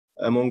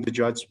among the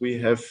judges, we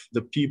have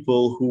the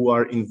people who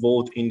are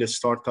involved in the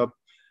startup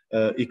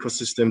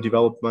ecosystem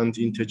development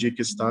in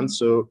Tajikistan.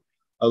 So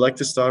I'd like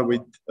to start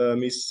with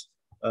Ms.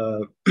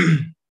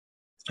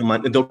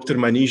 Dr.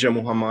 Manija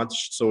Muhammad.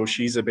 So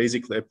she's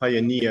basically a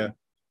pioneer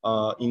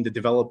in the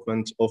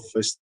development of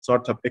a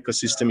startup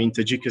ecosystem in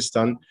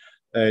Tajikistan.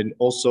 And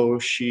also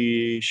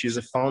she's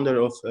a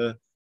founder of a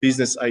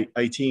business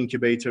IT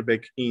incubator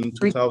back in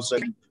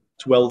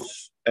 2012,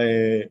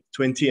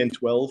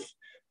 2012.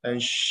 And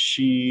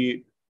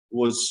she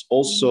was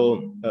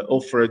also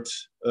offered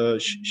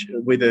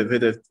with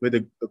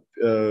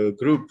a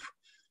group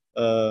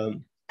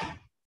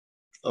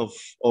of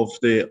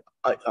the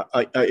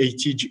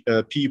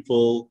IIT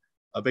people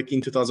back in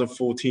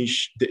 2014.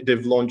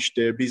 They've launched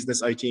their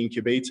business IT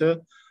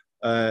incubator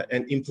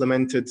and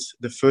implemented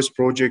the first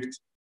project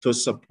to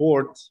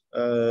support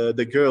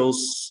the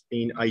girls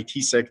in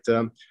IT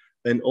sector.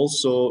 And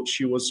also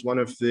she was one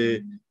of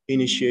the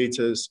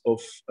initiators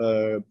of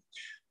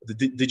the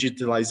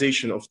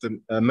digitalization of the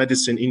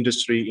medicine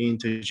industry in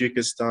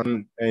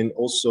Tajikistan, and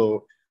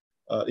also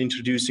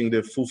introducing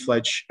the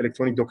full-fledged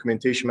electronic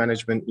documentation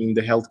management in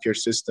the healthcare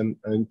system,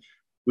 and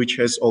which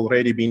has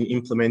already been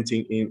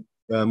implementing in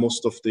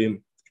most of the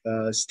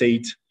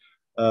state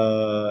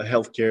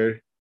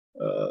healthcare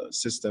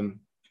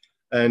system.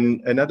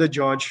 And another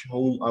judge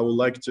whom I would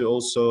like to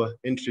also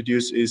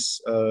introduce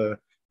is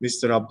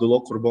Mr.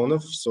 Abdullah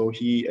Kurbanov. So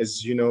he,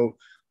 as you know,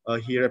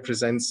 he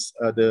represents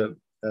the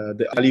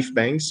Alif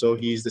Bank. So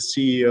he is the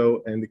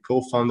CEO and the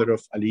co-founder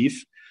of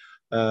Alif.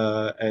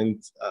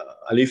 And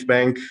Alif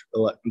Bank,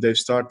 they've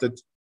started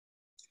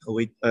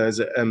with as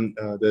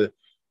the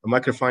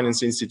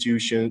microfinance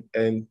institution,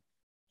 and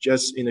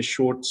just in a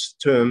short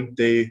term,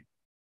 they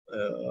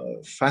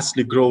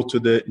fastly grow to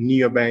the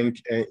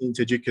neobank in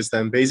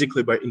Tajikistan,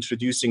 basically by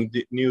introducing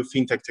the new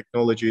fintech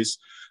technologies.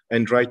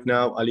 And right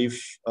now, Alif,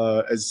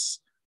 as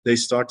they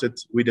started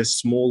with a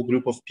small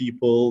group of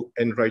people,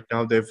 and right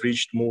now they've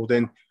reached more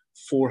than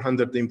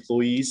 400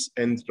 employees,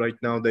 and right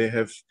now they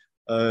have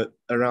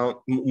around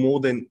more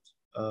than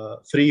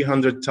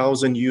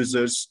 300,000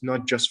 users,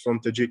 not just from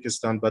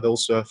Tajikistan, but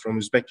also from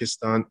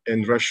Uzbekistan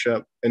and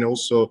Russia. And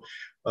also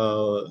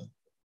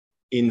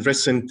in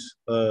recent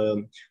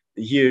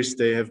years,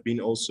 they have been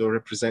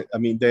also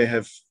they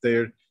have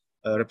their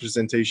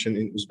representation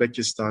in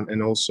Uzbekistan,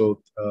 and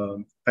also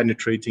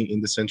penetrating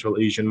in the Central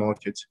Asian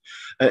market.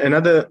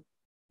 Another,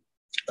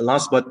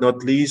 last but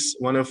not least,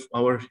 one of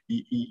our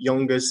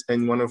youngest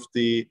and one of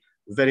the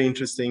very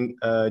interesting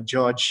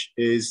judge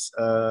is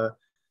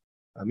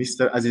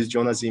Mr. Aziz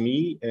John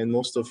Azimi, and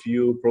most of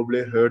you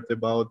probably heard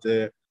about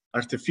the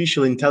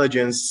artificial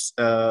intelligence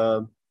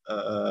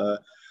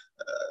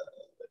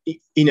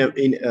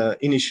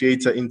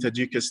initiator in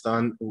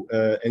Tajikistan,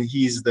 and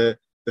he's the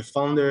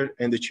founder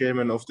and the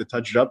chairman of the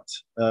Tajrabt.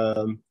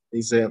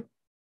 He's a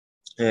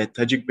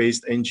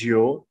Tajik-based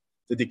NGO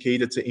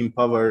dedicated to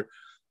empower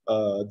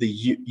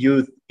the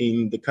youth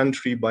in the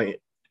country by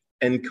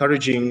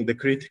encouraging the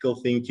critical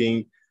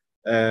thinking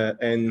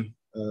and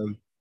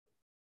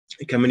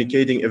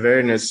communicating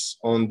awareness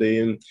on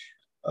the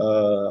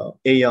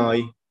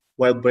AI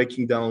while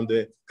breaking down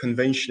the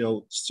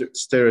conventional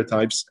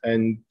stereotypes.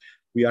 And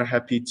we are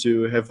happy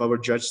to have our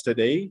judge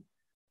today.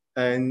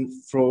 And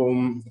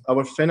from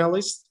our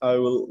finalists, I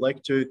would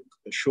like to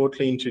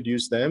shortly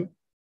introduce them.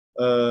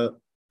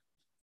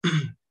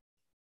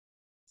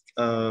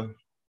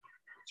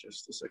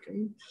 Just a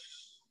second.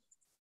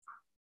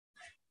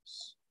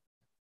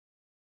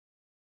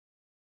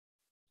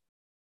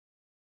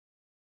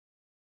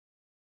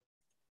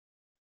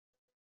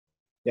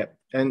 Yeah,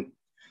 and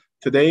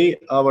today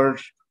our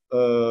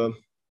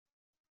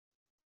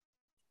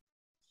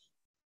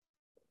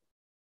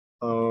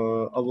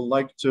I would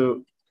like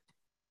to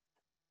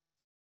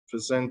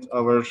present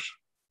our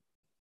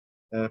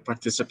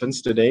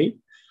participants today.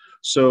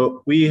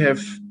 So we have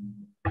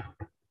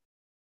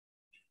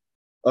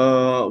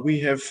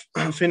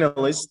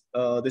finalists.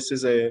 This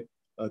is a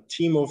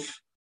team of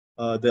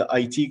the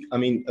IT,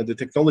 the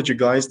technology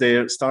guys.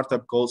 Their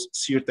startup called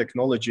Seer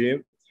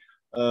Technology,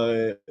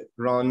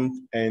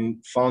 run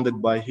and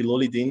founded by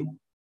Hilolidin,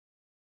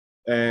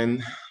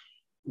 and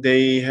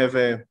they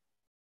have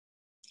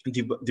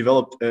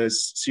developed a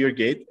Seer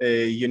Gate,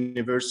 a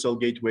universal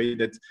gateway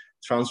that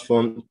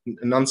transforms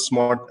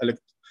non-smart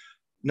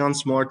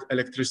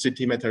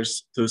electricity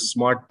meters to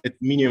smart at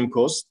minimum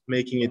cost,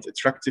 making it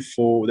attractive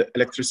for the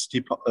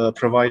electricity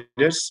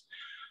providers.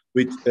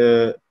 With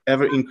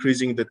ever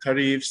increasing the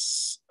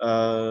tariffs,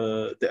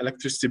 the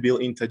electricity bill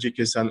in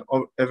Tajikistan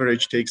on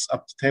average takes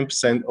up to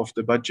 10% of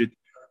the budget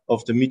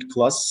of the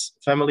mid-class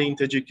family in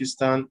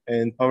Tajikistan,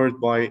 and powered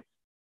by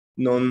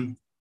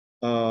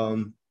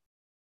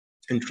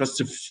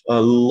intrusive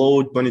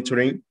load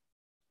monitoring,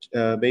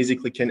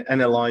 basically can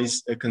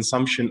analyze the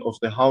consumption of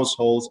the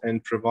households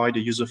and provide a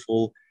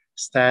useful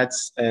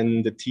stats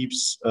and the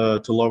tips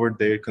to lower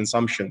their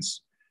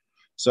consumptions.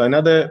 So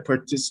another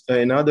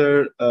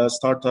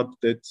startup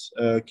that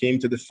came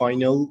to the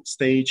final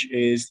stage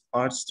is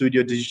Art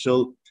Studio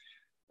Digital.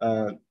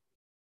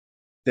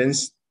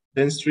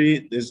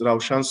 dentistry is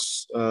Ravshan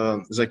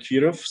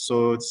Zakirov.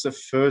 So it's the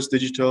first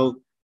digital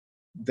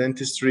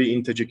dentistry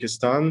in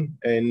Tajikistan,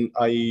 and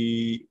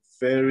I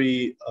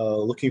very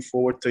looking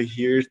forward to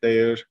hear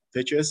their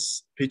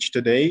pitch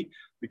today,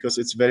 because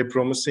it's very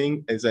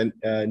promising as a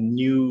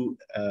new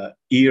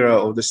era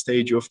of the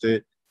stage of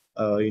the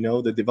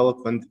the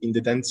development in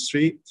the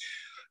dentistry.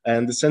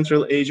 And the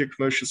Central Asia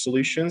Commercial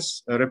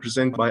Solutions,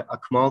 represented by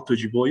Akmal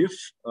Tujiboyev,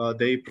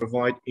 they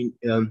provide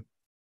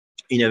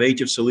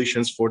innovative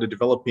solutions for the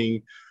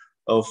developing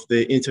of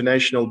the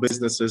international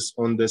businesses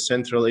on the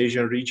Central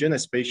Asian region,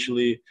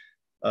 especially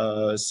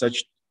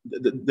such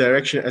the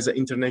direction as an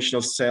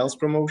international sales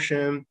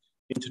promotion,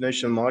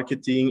 international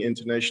marketing,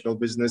 international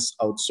business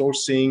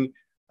outsourcing,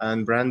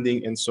 and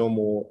branding, and so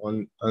more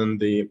on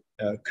the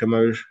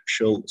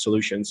commercial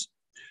solutions.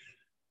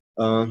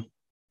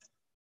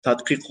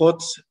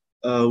 Tadqiqat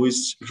with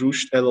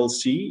Rushd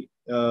LLC.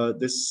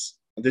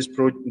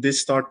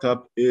 This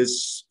startup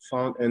is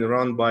found and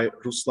run by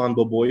Ruslan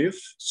Boboyev.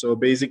 So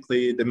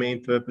basically, the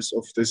main purpose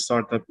of this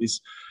startup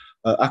is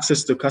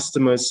access to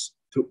customers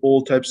to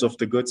all types of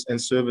the goods and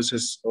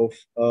services of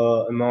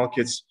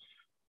markets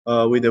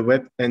with the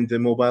web and the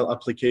mobile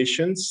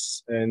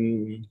applications,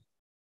 and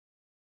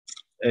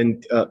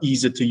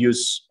easy to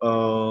use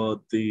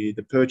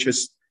the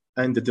purchase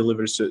and the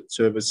delivery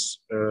service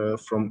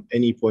from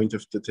any point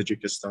of the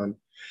Tajikistan.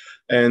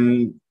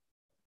 And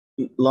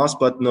last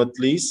but not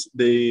least,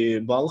 the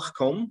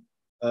Balkhcom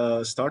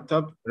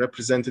startup,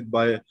 represented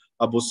by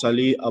Abu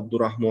Salih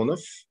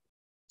Abdurrahmanov.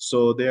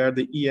 So they are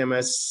the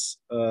EMS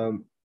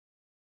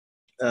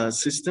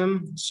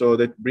system, so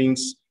that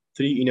brings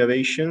three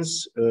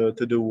innovations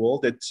to the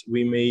world that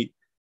we may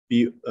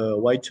be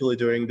vitally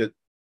during the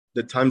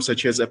time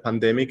such as a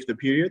pandemic, the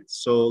period.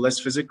 So less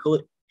physical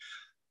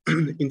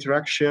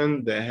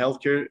interaction, the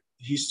healthcare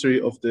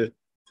history of the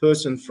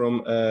person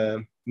from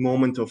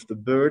moment of the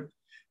birth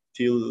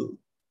till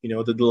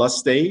the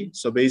last day.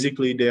 So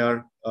basically, they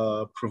are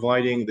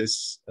providing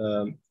this.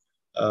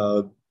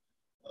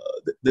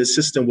 The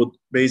system would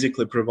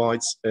basically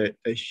provides the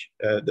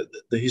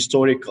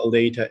historical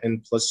data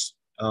and plus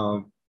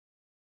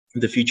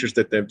the features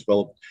that they've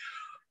developed.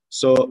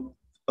 So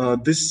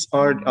these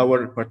are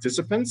our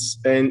participants,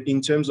 and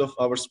in terms of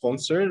our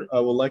sponsor, I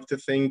would like to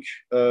thank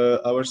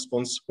our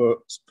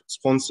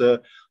sponsor,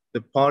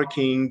 the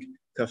Parking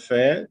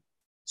Cafe.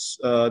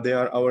 They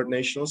are our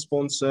national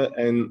sponsor,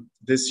 and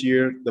this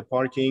year the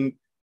Parking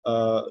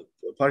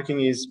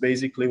is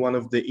basically one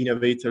of the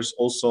innovators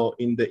also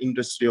in the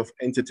industry of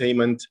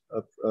entertainment,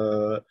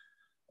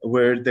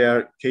 where they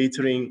are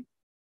catering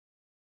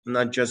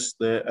not just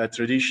the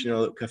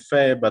traditional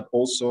cafe, but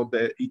also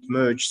it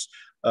merges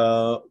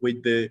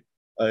with the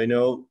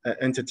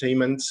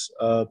entertainment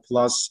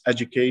plus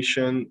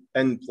education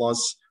and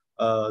plus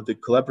the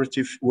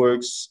collaborative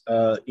works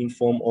in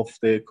form of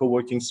the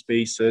co-working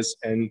spaces,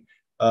 and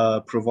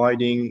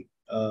providing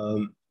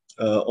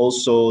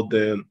also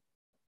the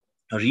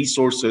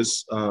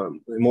resources,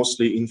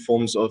 mostly in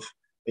terms of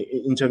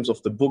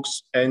the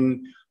books,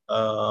 and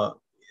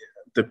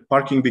the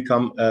Parking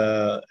become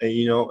a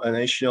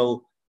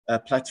national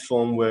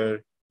platform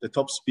where the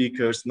top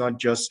speakers, not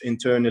just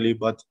internally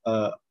but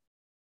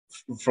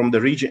from the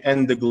region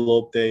and the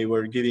globe, they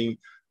were giving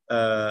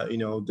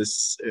the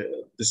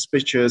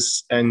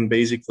speeches, and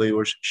basically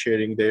were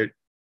sharing their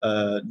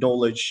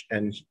knowledge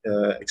and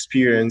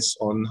experience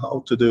on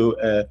how to do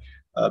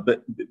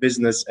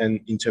business, and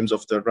in terms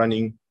of the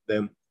running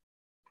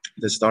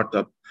the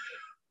startup.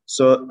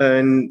 So,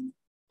 and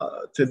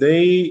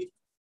today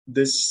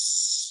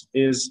this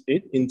is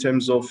it in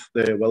terms of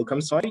the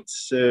welcome site.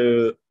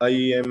 So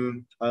I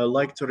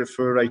like to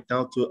refer right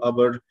now to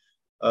our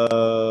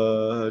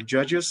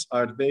judges.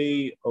 Are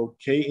they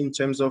okay in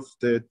terms of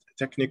the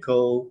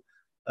technical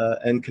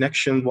and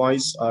connection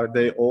wise? Are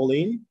they all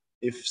in?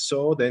 If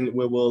so, then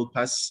we will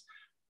pass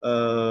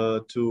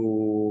to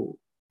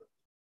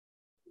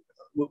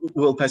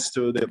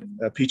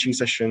the pitching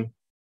session.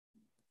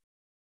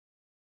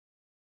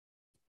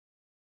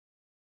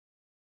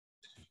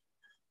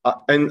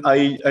 And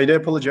I do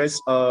apologize.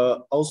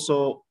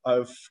 Also,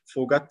 I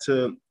forgot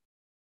to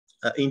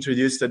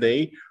introduce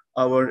today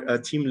our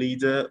team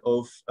leader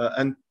of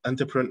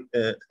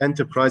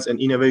enterprise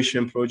and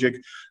innovation project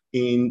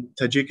in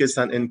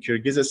Tajikistan and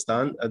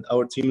Kyrgyzstan. And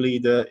our team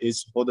leader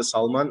is Hoda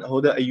Salman.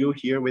 Hoda, are you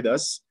here with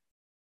us?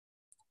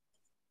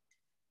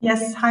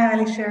 Yes. Hi,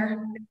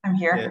 Alisher. I'm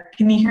here. Yeah.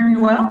 Can you hear me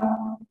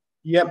well?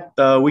 Yep,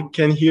 we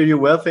can hear you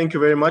well. Thank you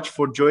very much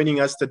for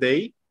joining us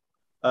today.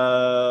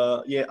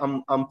 Yeah,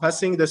 I'm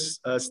passing this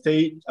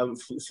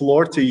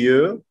floor to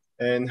you,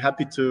 and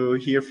happy to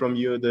hear from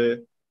you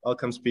the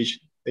welcome speech.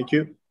 Thank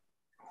you.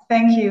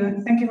 Thank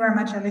you. Thank you very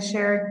much,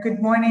 Alisher. Good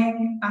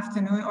morning,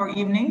 afternoon, or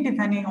evening,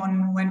 depending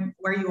on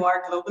where you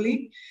are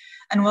globally.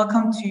 And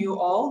welcome to you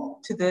all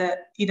to the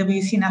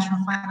EWC National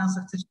Finals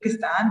of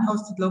Tajikistan,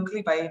 hosted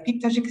locally by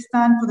Peak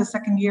Tajikistan for the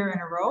second year in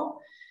a row.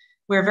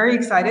 We're very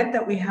excited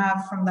that we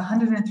have, from the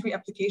 103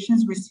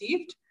 applications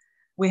received,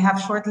 we have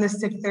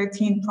shortlisted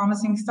 13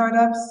 promising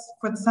startups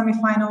for the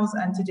semifinals,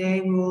 and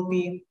today we will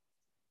be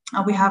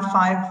We have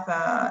 5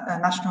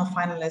 national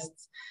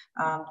finalists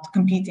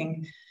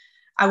competing.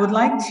 I would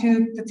like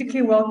to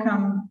particularly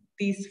welcome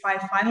these 5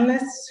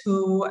 finalists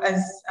who,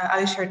 as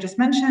Alisher just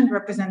mentioned,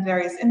 represent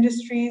various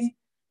industries.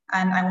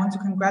 And I want to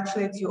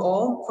congratulate you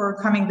all for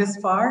coming this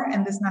far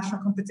in this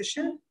national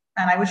competition.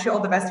 And I wish you all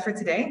the best for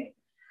today.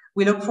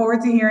 We look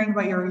forward to hearing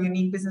about your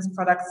unique business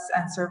products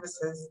and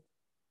services.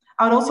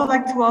 I would also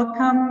like to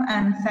welcome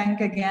and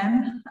thank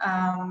again,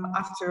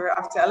 after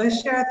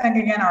Alisher, thank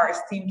again our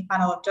esteemed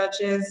panel of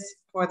judges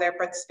for their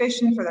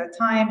participation, for their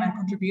time and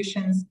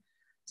contributions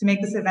to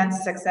make this event a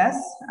success,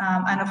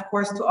 and of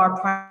course to our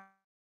partners.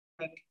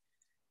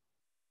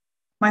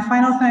 My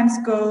final thanks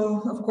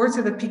go, of course,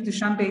 to the Peak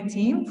Dushanbe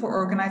team for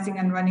organizing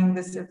and running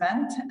this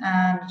event,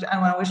 and I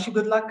want to wish you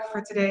good luck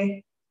for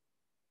today.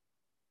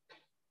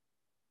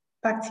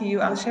 Back to you,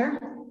 Alisher.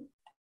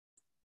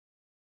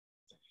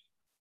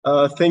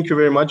 Thank you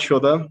very much,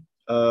 Shoda,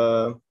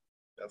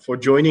 for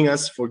joining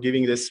us, for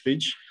giving this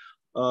speech.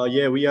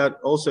 Yeah, we are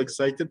also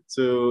excited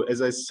to,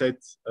 as I said,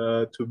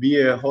 to be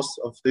a host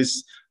of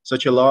this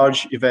such a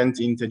large event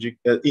in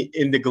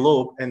the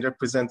globe and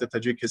represent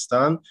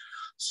Tajikistan.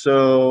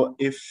 So,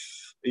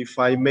 if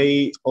I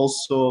may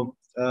also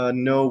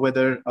know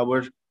whether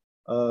our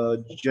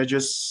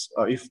judges,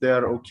 if they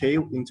are okay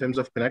in terms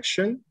of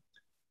connection.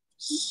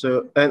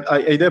 So, and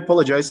I do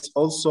apologize.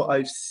 Also,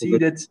 I see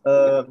that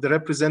the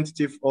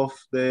representative of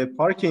the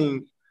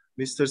parking,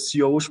 Mr.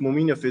 Sioush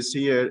Muminov, is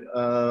here.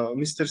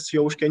 Mr.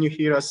 Sioush, can you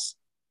hear us?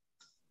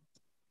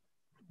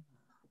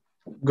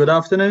 Good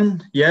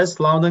afternoon. Yes,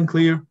 loud and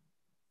clear.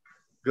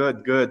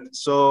 Good, good.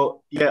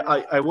 So yeah,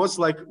 I was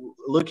like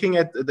looking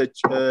at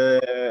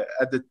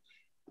the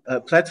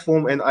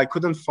platform and I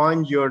couldn't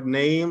find your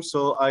name.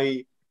 So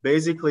I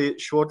basically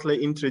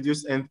shortly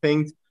introduced and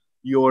thanked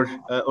your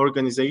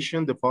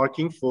organization, the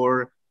Parking,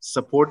 for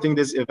supporting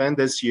this event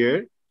this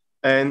year.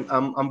 And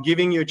I'm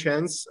giving you a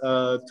chance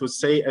to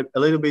say a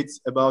little bit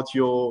about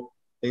your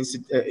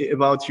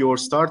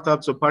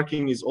startup. So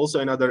Parking is also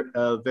another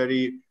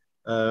very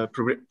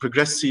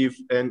progressive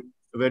and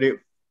very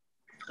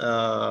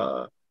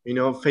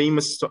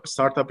famous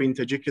startup in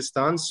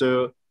Tajikistan.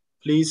 So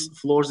please,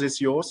 floor is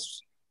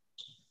yours.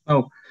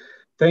 Oh,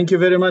 thank you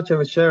very much,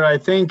 Alisher. I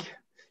think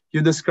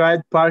you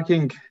described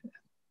Parking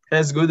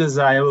as good as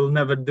I will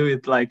never do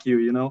it like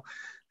you.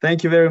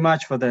 Thank you very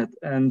much for that.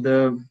 And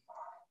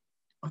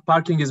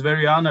Parking is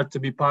very honored to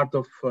be part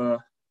of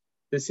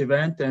this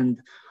event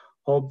and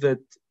hope that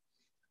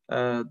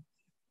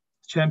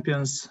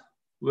champions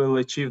will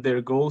achieve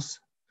their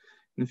goals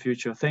in the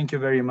future. Thank you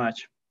very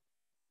much.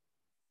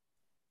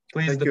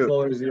 Please, the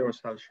floor is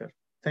yours, Alisher.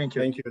 Thank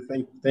you.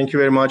 Thank you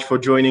very much for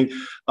joining.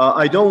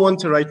 I don't want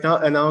to right now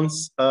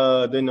announce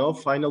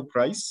the final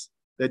prize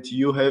that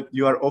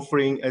you are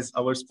offering as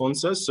our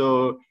sponsor.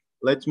 So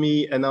let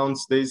me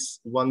announce this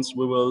once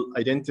we will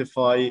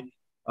identify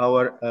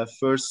our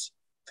first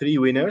 3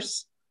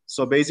 winners.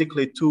 So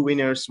basically 2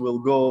 winners will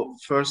go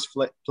first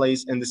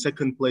place and the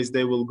second place,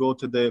 they will go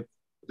to the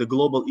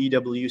global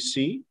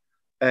EWC.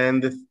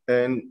 And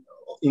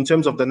in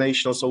terms of the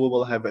national, so we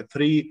will have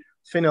 3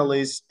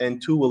 finalists and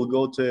 2 will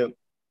go to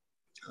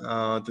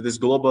this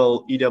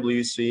global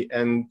EWC.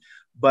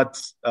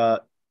 But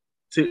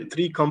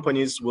 3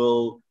 companies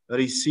will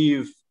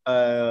receive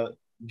a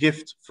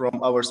gift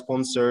from our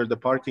sponsor, the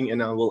Parking,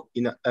 and I will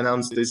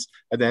announce this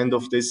at the end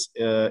of this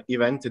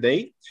event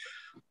today.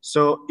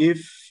 So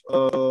if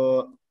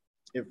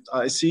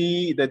I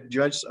see that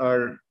judges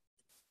are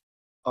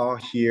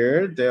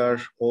here, they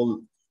are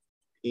all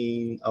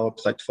in our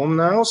platform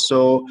now.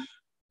 So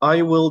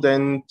I will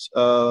then,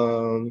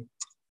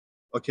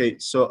 okay,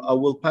 so I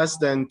will pass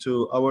then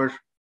to our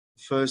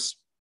first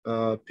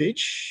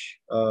pitch.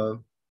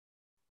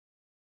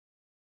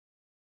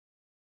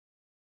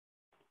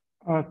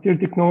 Steer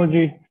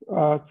Technology,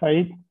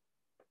 Saeed.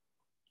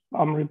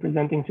 I'm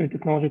representing Steer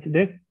Technology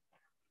today.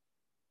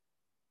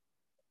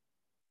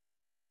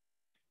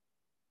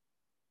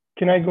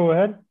 Can I go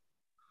ahead?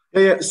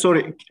 Yeah,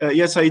 sorry.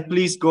 Yes, Saeed,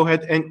 please go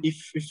ahead. And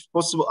if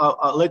possible,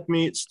 let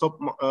me stop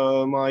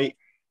my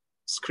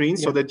screen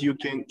so that you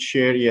can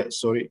share. Yeah,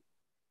 sorry.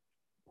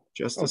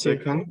 Just a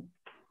second.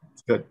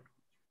 Good.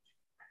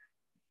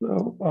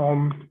 So,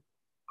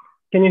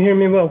 can you hear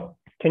me well?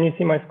 Can you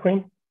see my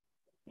screen?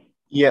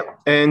 Yeah,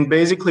 and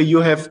basically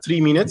you have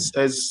 3 minutes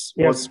as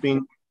what's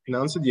been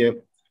announced. Yeah,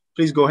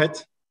 please go ahead.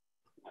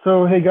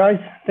 So, hey guys,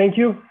 thank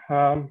you.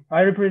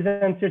 I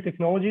represent Steer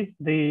Technology,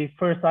 the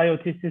first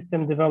IoT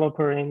system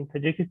developer in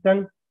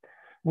Tajikistan.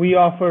 We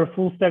offer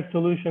full stack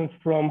solutions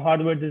from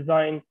hardware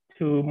design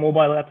to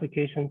mobile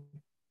applications.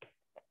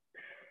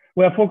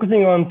 We are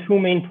focusing on 2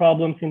 main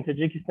problems in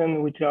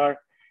Tajikistan, which are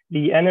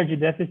the energy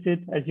deficit.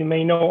 As you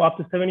may know, up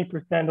to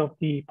 70% of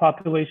the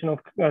population of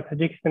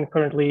Tajikistan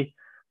currently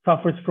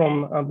suffers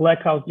from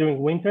blackouts during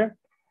winter.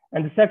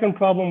 And the second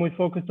problem we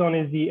focus on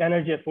is the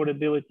energy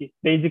affordability.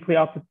 Basically,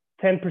 up to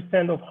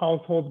 10% of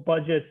household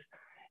budgets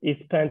is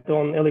spent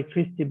on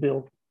electricity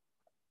bills.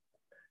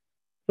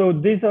 So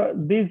these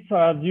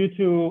are due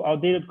to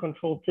outdated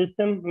control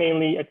system,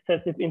 mainly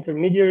excessive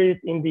intermediaries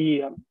in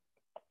the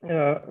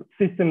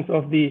systems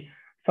of the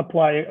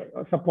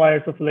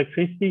suppliers of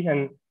electricity,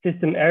 and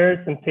system errors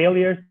and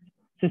failures,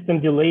 system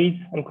delays,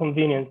 and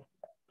convenience.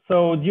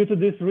 So due to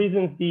these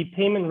reasons, the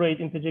payment rate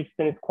in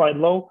Tajikistan is quite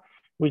low,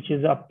 which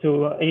is up to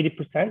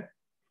 80%.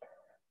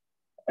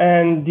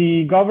 And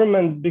the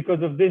government,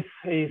 because of this,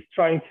 is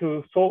trying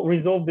to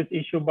resolve this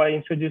issue by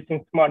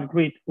introducing smart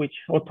grid, which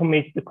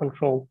automates the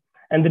control.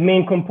 And the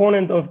main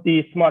component of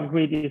the smart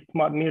grid is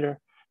smart meter,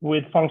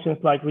 with functions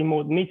like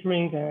remote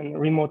metering and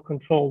remote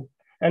control.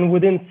 And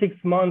within 6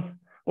 months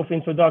of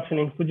introduction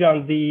in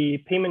Fujian, the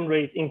payment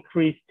rate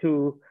increased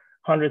to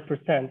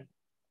 100%.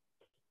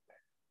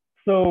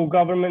 So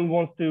government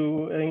wants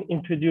to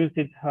introduce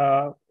it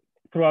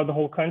throughout the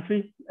whole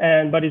country,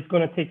 but it's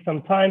going to take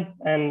some time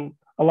and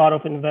a lot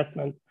of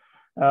investment.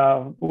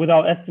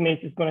 Without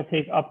estimates, it's going to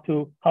take up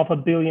to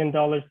 $500 million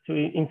to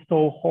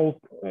install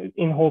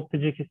in whole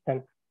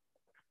Tajikistan.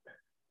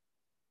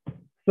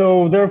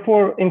 So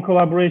therefore, in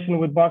collaboration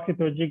with Baki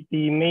Tajik,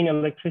 the main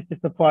electricity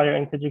supplier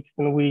in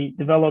Tajikistan, we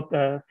developed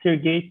a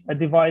Sirgate, a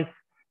device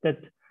that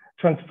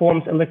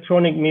transforms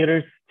electronic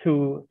meters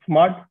to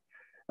smart.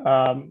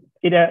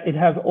 It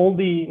has all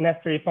the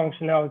necessary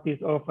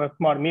functionalities of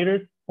smart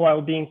meters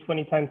while being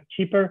 20 times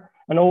cheaper,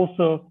 and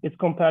also it's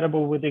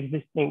compatible with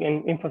existing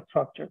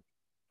infrastructure.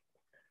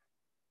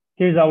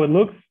 Here's how it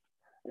looks.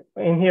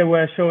 In here,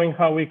 we're showing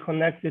how we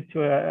connect it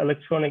to an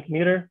electronic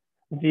meter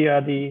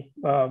via the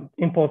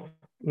impulse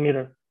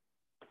meter.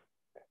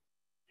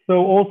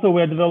 So also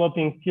we're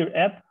developing Seer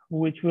app,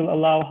 which will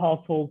allow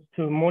households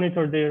to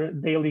monitor their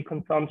daily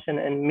consumption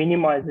and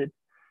minimize it.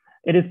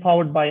 It is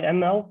powered by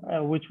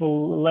ML, which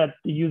will let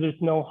the users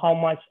know how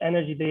much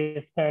energy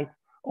they spent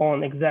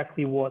on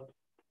exactly what.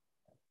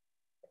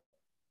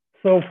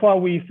 So far,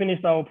 we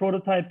finished our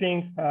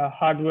prototyping,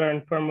 hardware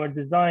and firmware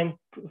design,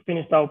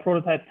 finished our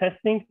prototype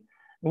testing.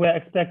 We're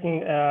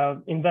expecting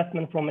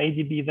investment from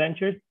ADB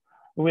Ventures.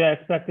 We are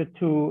expected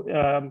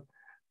to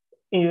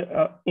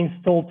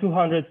install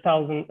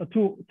 2,000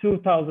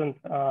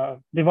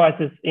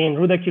 devices in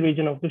Rudaki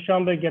region of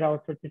Dushanbe, get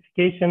our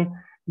certification,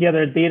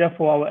 gather data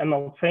for our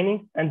ML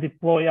training, and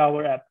deploy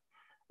our app.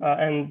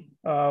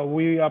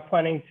 We are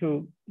planning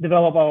to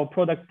develop our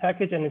product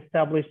package and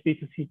establish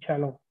B2C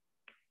channels.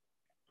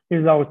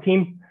 Here's our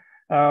team.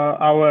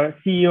 Our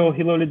CEO,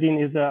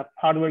 Hilaluddin, is a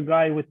hardware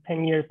guy with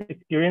 10 years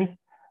experience,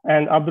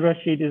 and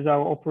Abdurrashid is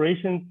our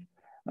operations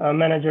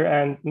manager,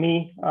 and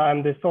me,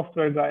 I'm the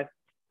software guy.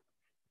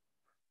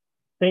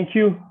 Thank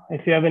you.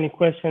 If you have any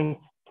questions,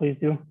 please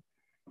do.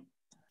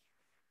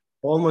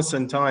 Almost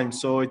on time,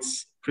 so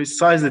it's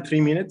precisely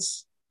 3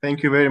 minutes.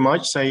 Thank you very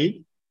much,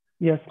 Saeed.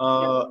 Yes.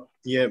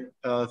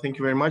 Thank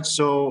you very much.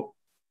 So,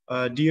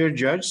 dear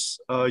judges,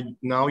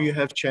 now you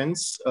have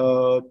chance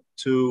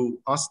to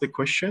ask the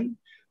question.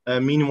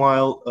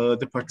 Meanwhile,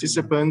 the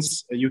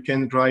participants, you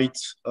can write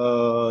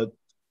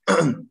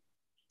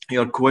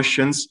your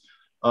questions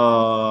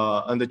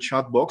on the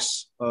chat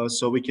box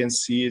so we can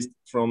see it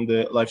from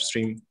the live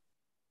stream.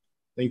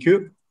 Thank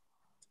you.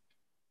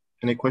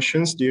 Any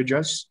questions, dear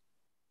judges?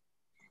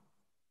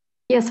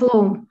 Yes,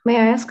 hello. May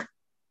I ask?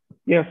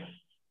 Yes.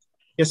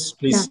 Yes,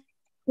 please.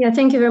 Yeah,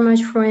 thank you very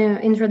much for your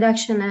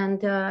introduction.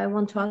 And I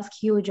want to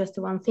ask you just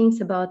one thing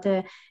about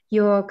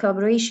your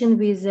collaboration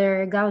with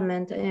the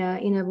government.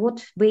 In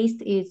what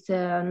base is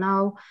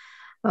now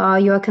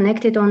you are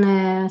connected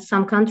on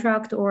some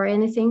contract or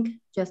anything?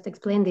 Just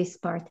explain this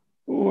part.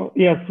 Well,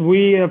 yes,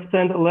 we have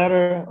sent a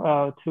letter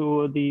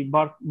to the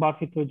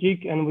Baki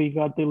Tajik, and we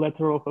got the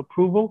letter of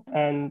approval.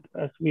 And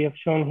as we have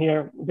shown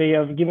here, they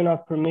have given us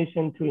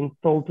permission to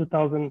install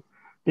 2,000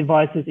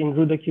 devices in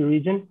Rudaki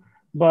region.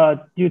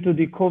 But due to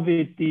the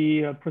COVID,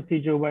 the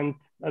procedure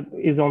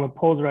is on a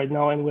pause right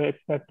now, and we're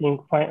expecting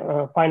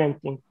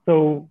financing.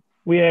 So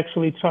we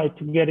actually tried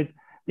to get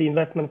the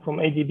investment from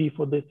ADB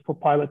for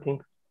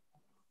piloting.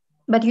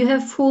 But you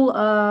have full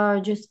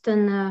just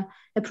an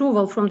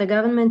approval from the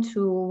government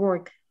to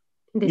work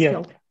in this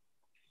field.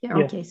 Yeah.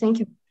 Yes. Okay. Thank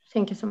you.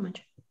 Thank you so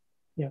much.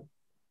 Yeah.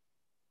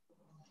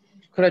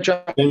 Could I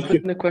jump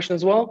in the question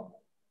as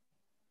well?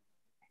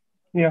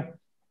 Yeah.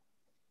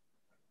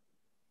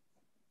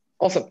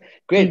 Awesome.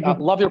 Great.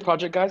 Love your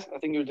project, guys. I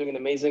think you're doing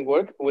amazing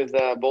work with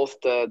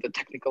both the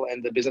technical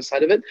and the business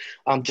side of it.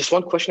 Just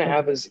one question I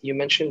have is, you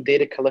mentioned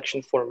data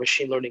collection for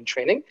machine learning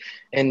training.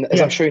 And as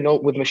I'm sure you know,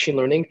 with machine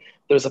learning,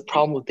 there's a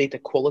problem with data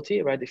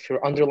quality, right? If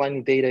your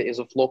underlying data is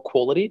of low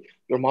quality,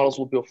 your models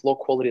will be of low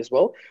quality as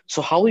well.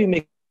 So how will you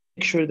make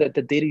sure that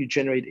the data you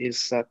generate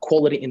is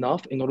quality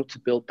enough in order to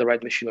build the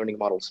right machine learning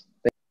models?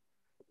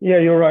 Yeah,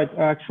 you're right.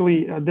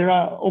 Actually, there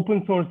are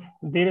open source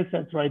data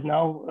sets right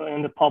now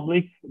in the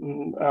public.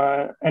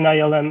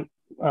 NILM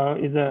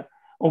is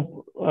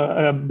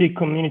a big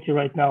community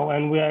right now,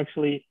 and we're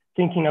actually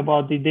thinking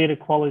about the data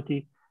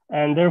quality.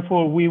 And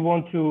therefore, we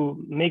want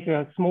to make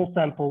a small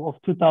sample of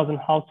 2,000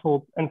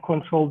 households and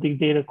control the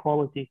data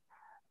quality.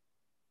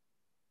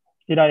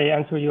 Did I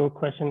answer your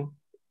question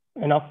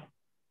enough?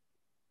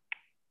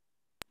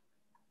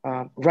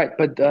 Right,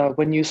 but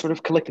when you sort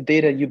of collect the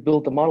data, you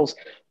build the models,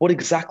 what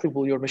exactly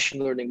will your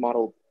machine learning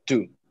model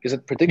do? Is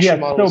it prediction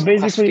models? So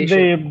basically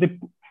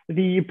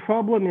the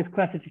problem is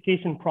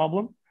classification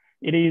problem.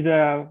 It is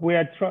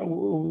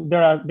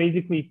there are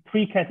basically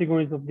three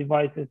categories of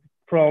devices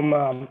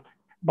from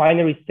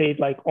binary state,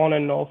 like on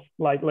and off,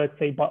 like let's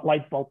say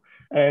light bulb,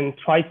 and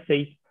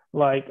tri-state,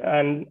 like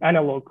an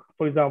analog,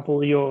 for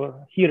example,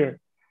 your heater.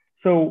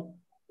 So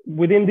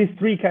within these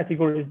three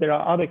categories, there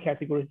are other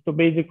categories. So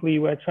basically,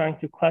 we're trying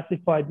to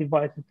classify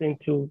devices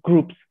into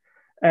groups.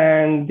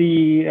 And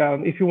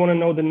if you want to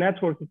know, the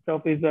network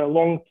itself is a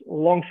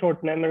long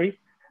short memory,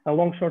 a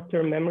long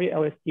short-term memory,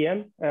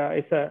 LSTM.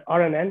 It's a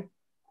RNN,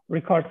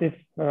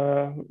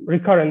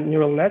 recurrent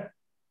neural net.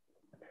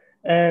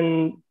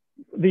 And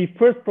the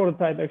first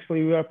prototype,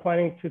 actually, we are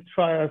planning to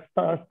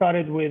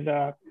started with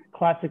a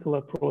classical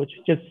approach,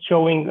 just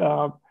showing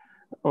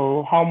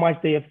how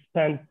much they have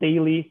spent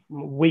daily,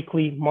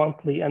 weekly,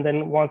 monthly. And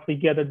then once we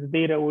gather the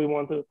data, we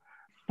want to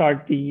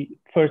start the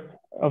first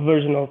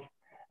version of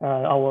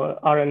our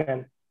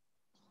RNN.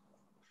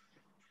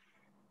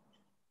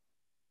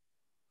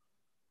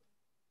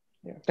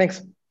 Yeah.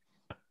 Thanks.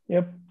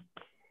 Yep.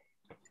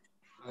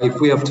 If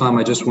we have time,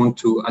 I just want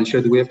to,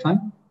 Alshad, do we have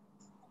time?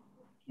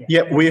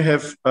 Yeah, we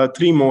have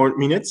 3 more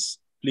minutes.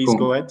 Please Cool.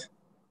 Go ahead.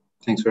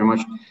 Thanks very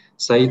much.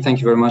 Saeed, thank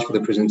you very much for the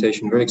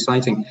presentation. Very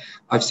exciting.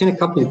 I've seen a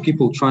couple of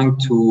people trying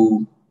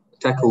to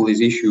tackle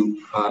this issue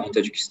in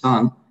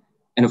Tajikistan.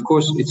 And of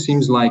course, it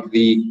seems like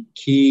the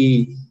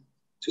key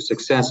to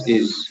success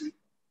is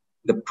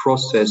the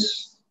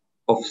process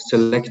of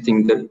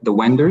selecting the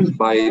vendors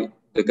by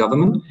the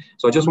government.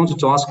 So I just wanted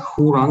to ask,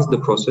 who runs the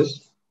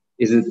process?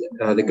 Is it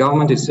the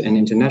government? Is an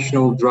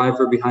international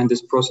driver behind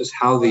this process?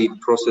 How the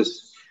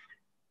process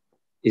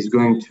is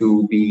going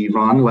to be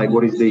run? Like,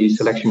 what is the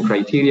selection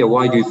criteria?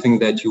 Why do you think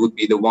that you would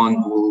be the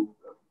one who will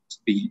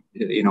be,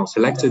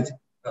 selected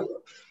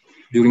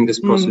during this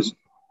process?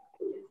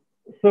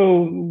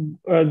 So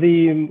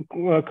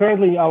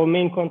currently our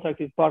main contact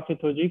is Parque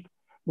Tajik.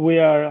 We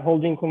are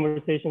holding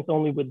conversations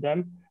only with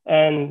them,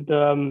 and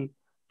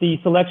the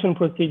selection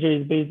procedure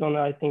is based on,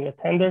 I think, a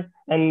tender.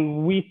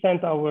 And we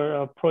sent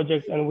our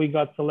project, and we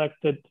got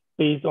selected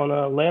based on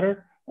a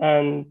letter.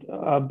 And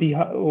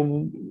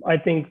I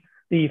think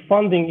the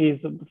funding is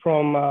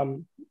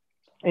from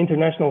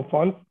international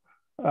funds,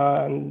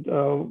 and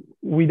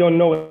we don't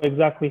know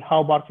exactly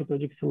how Parque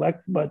Tajik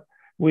selects, but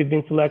we've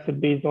been selected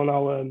based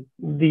on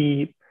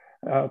the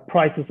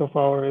prices of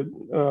our,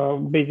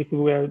 basically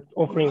we're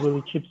offering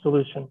really cheap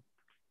solution.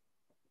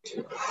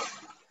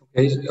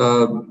 Okay,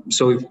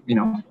 so if,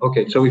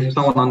 so if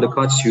someone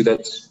undercuts you,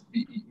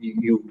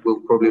 you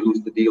will probably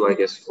lose the deal, I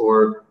guess.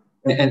 Or,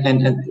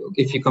 and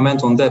if you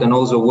comment on that, and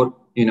also what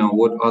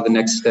are the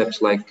next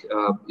steps? Like,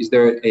 is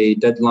there a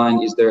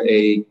deadline? Is there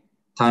a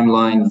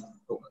timeline?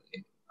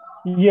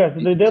 Yes,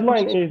 the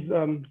deadline is,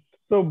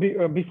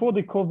 before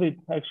the COVID,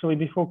 actually,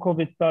 before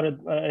COVID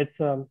started, it's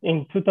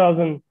in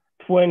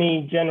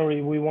 2020,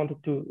 January, we wanted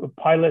to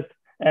pilot,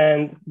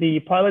 and the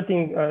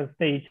piloting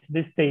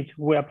this stage,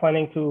 we are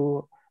planning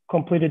to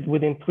complete it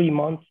within 3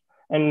 months.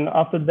 And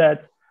after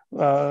that,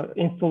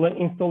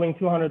 installing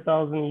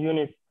 200,000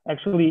 units.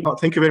 Actually,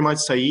 thank you very much,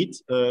 Saeed,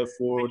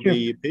 for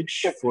the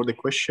pitch, for the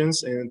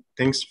questions, and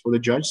thanks for the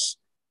judges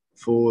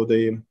for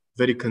the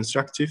very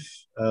constructive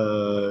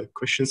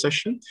question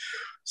session.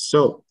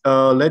 So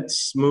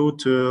let's move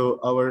to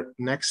our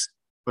next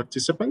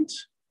participant.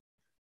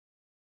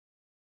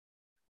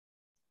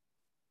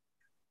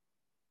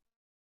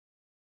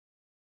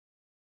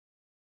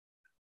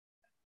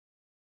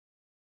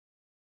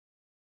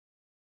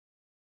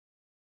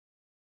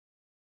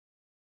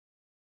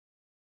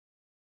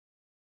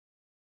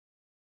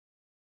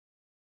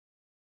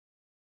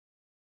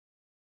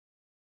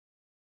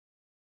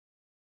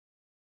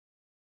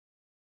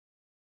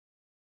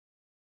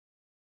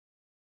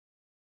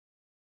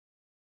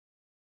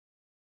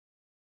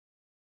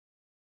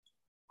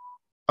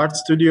 Art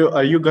Studio,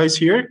 are you guys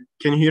here?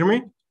 Can you hear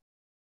me?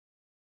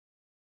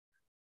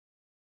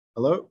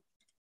 Hello?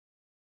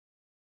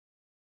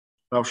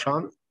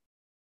 Raushan?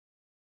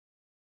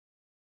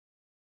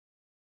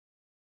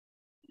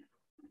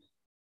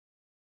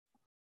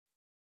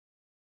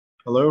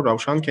 Hello,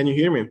 Raushan, can you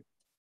hear me?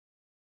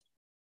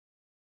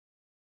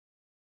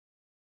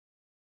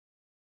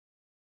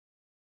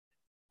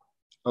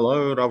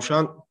 Hello,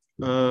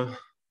 Raushan.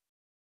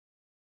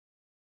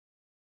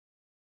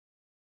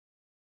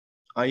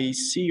 I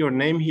see your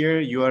name here.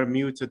 You are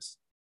muted.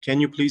 Can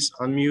you please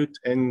unmute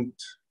and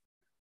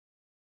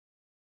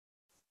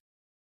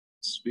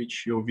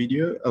switch your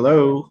video?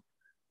 Hello.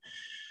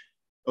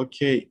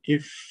 Okay,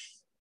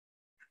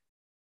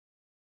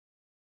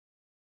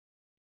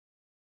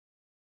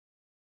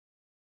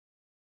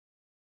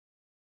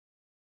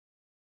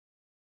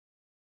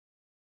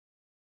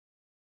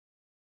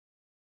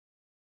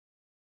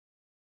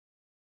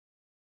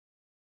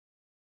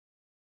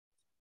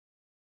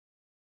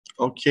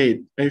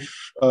 okay,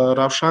 if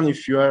Raushan,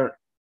 if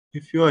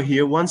you are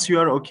here, once you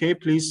are okay,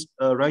 please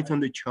write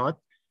on the chat.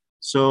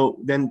 So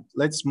then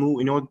let's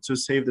move, in order to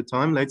save the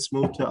time, let's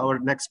move to our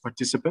next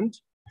participant.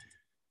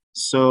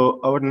 So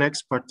our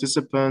next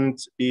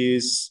participant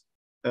is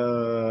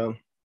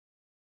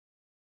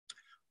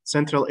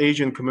Central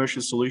Asian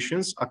Commercial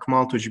Solutions,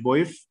 Akmal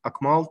Tojiboyev.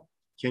 Akmal,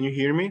 can you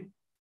hear me?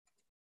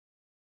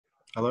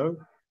 Hello?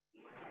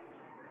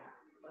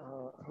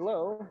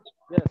 Hello.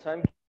 Yes,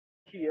 I'm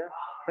here.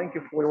 Thank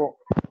you for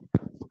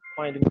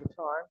finding the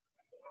time.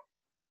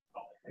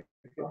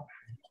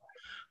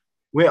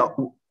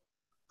 Well,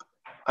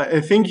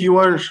 I think you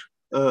are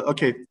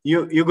okay.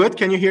 You good?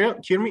 Can you hear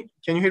me?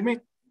 Can you hear me?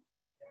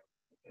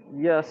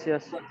 Yes.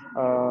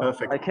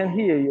 Perfect. I can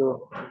hear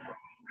you.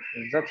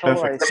 That's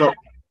all right. So,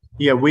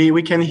 yeah,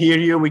 we can hear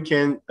you. We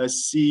can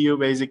see you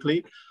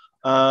basically.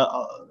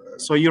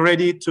 So you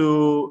ready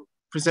to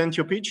present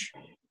your pitch?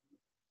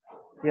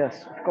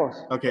 Yes, of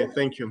course. Okay,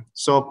 thank you.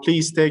 So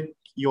please take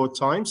your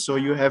time. So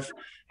you have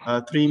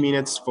 3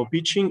 minutes for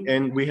pitching,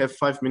 and we have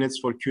 5 minutes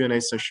for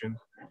Q&A session.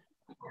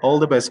 All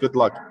the best. Good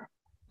luck.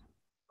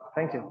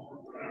 Thank you.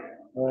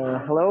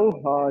 Hello,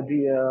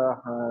 dear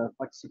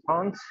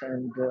participants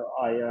and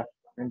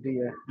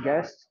dear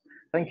guests.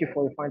 Thank you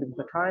for finding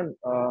the time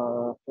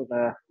for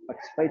the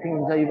participating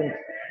in the event.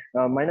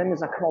 My name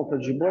is Akmal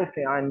Tojiboyev.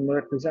 I'm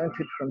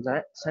represented from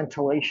the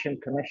Central Asian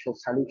Commercial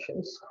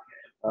Solutions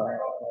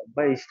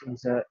based in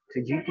the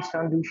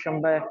Tajikistan,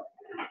 Dushanbe.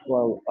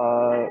 Well,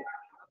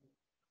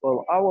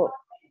 our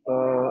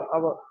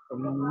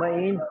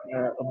main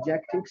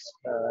objectives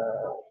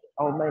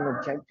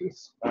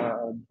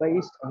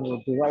based on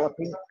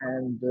developing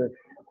and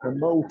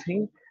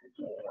promoting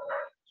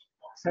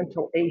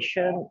Central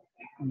Asian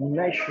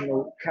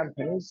national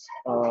companies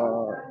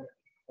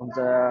on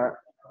the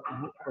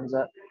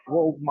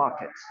world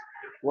markets.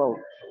 Well,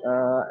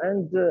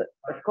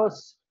 of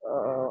course,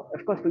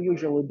 we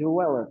usually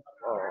develop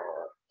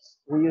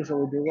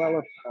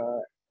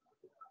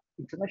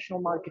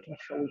international marketing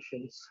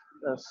solutions,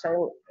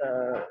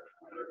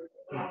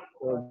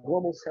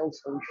 global sales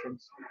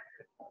solutions,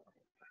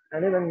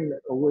 and even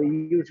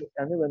we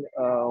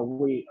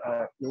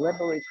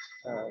elaborate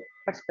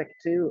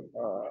perspective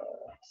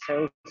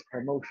sales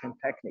promotion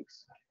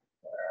techniques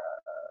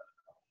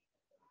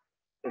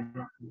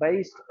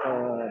based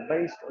on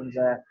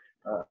the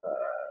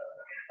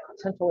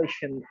Central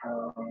Asian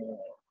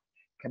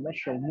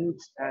commercial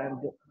needs and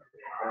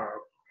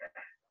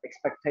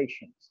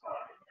expectations.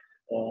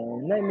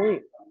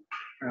 Namely,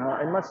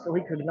 I must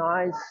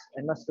recognize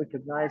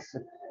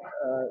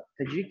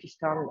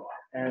Tajikistan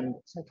and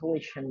Central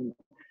Asian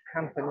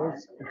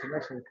companies,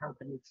 international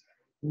companies,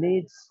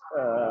 need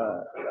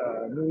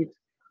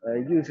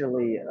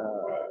usually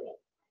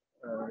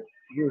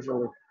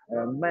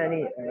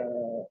many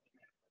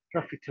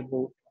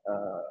profitable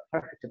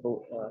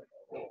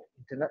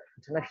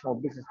international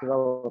business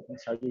development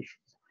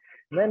solutions.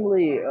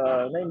 Namely,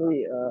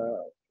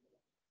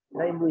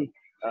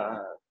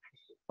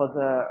 for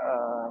the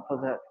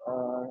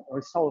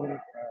resolving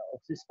of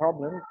this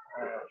problem,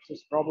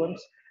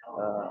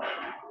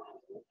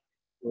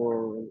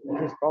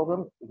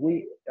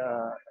 we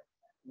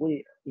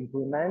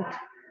implement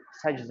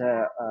such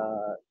the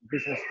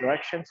business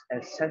directions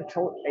as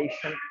Central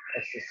Asian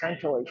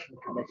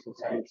commercial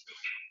solutions.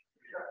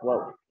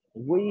 Well,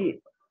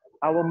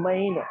 our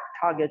main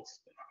targets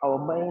will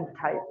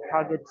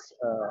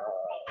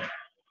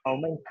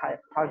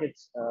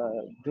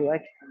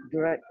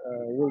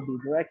be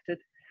directed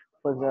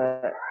for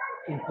the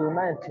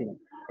implementing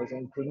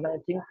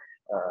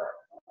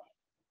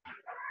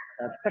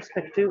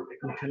perspective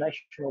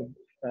international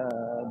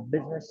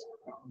business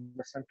in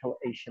the Central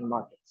Asian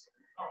markets.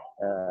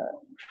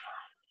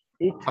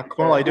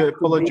 Akmal, I do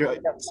apologize.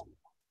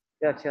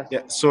 Yes.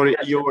 Yeah, sorry,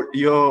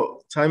 your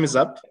time is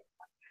up.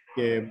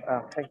 Yeah.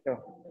 Thank you.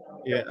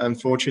 Yeah,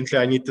 unfortunately,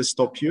 I need to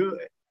stop you.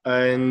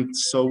 And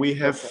so we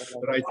have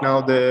right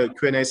now the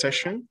Q&A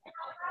session.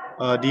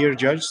 Dear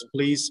judge,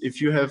 please, if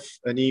you have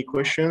any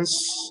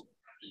questions,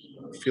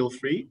 feel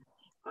free.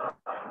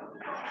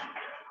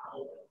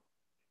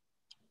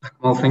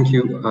 Well, thank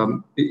you.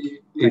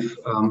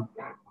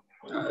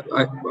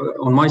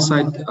 On my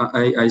side,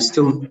 I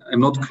still am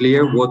not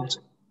clear what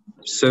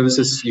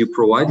services you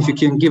provide. If you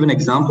can give an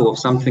example of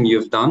something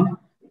you've done,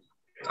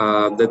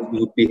 that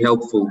would be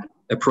helpful.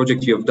 A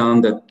project you have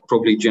done that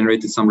probably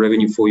generated some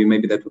revenue for you,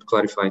 maybe that would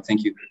clarify.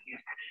 Thank you.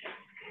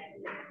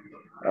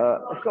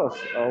 Of course.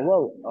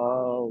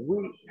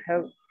 We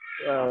have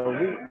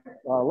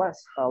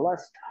last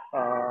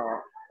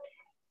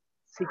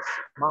 6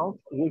 months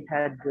we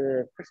had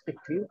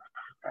perspective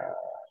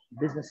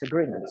business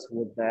agreements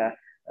with the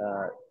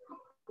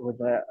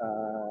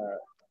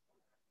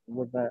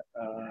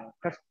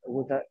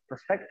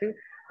prospective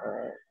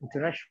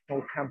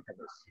international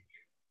companies,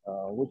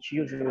 which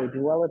usually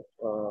develop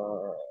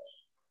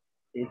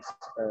its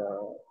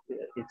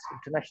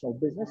international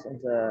business in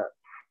the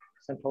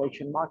Central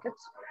Asian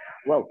markets.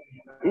 Well,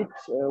 it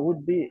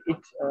would be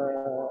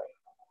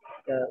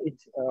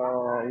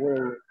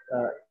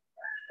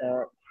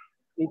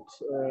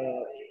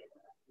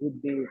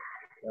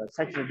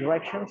such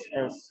directions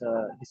as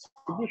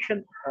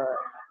distribution,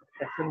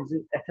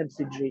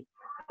 FMCG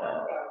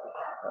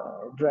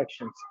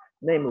directions,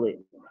 namely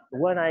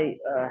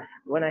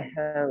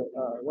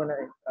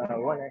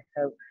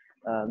have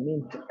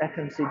meant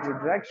FMCG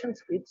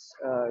directions, it's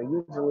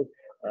usually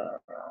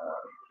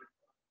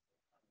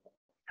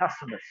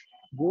customers,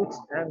 goods,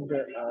 and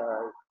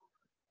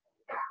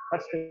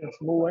customers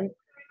moving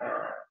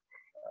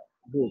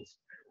goods.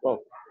 Well,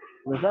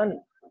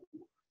 then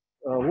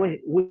we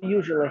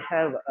usually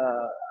have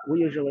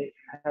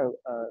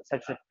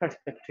such a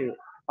perspective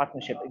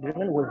partnership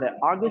agreement with the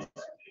Argus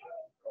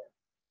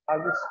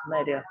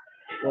Media,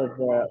 with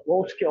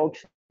Volsky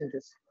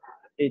Oxygentis.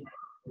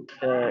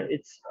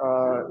 It's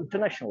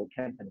international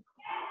company.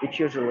 It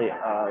usually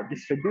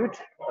distribute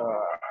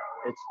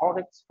its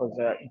products for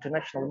the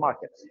international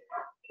markets.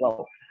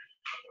 Well,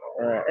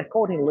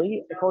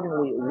 accordingly,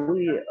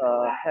 we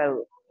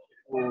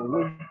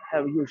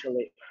have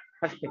usually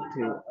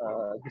perspective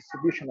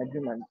distribution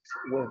agreement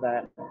with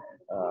the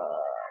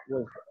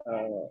with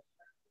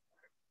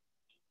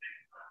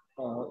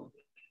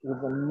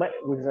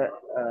with the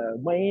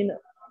main,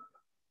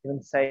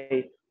 even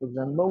say, with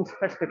the most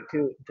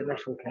perspective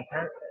international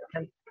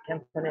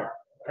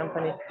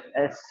company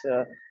as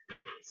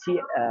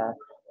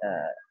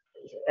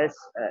as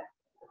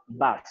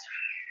BAS,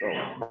 so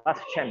BAS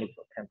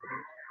Chemical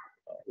Company.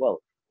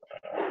 Well,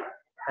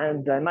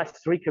 and I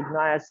must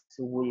recognize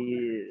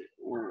we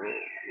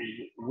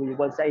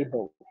was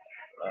able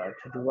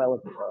to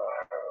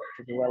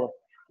develop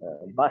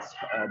BAS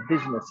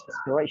business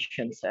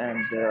aspirations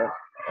and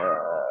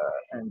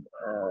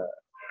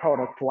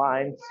product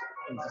lines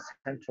in the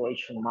Central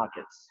Asian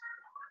markets.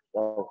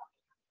 Well,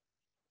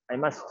 I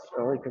must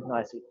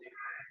recognize it.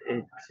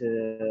 It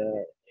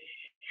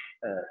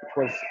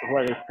was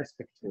very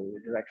perspective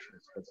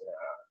directions for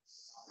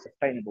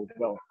sustainable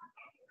development.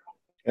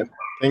 Yeah,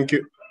 thank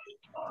you.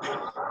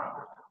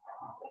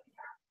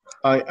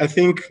 I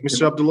think,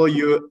 Mr. Abdullah,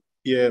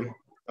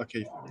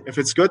 okay, if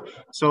it's good.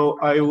 So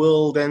I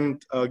will then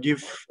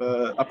give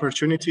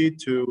opportunity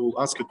to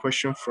ask a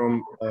question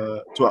from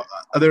to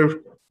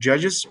other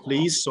judges,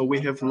 please. So we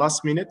have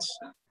last minute.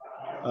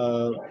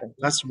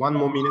 Last 1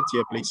 more minute,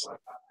 yeah, please.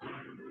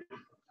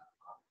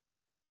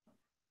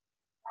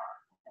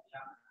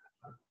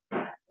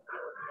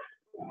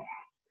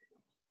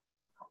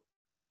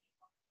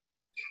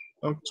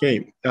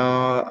 Okay,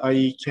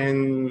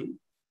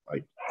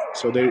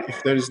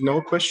 if there is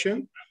no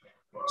question,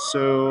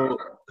 so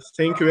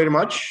thank you very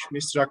much,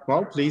 Mr.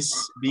 Akmal. Please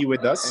be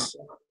with us.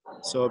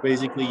 So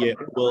basically, yeah,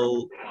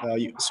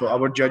 so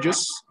our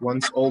judges,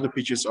 once all the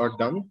pitches are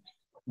done,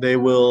 they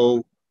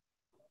will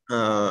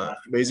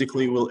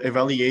basically will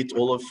evaluate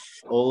all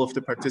of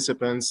the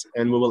participants,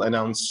 and we will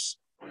announce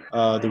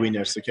the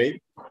winners.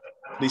 Okay,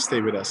 please stay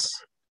with us.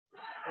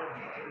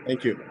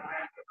 Thank you.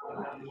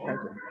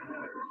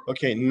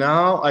 Okay,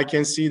 now I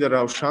can see the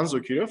Raushan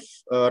Zokirov.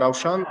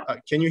 Raushan,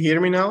 can you hear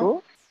me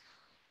now?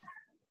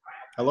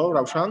 Hello,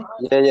 Raushan?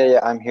 Yeah,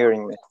 I'm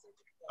hearing me.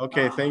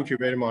 Okay, thank you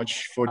very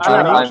much for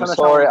joining.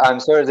 I'm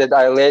sorry that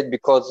I late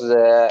because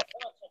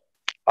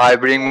I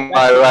bring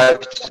my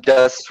wife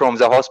just from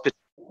the hospital.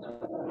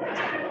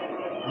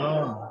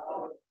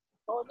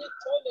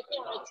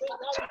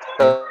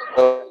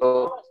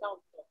 So,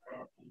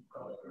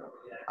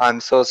 I'm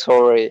so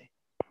sorry.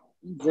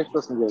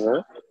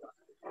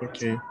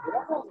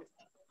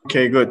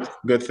 Okay, good.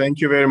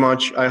 Thank you very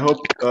much. I hope.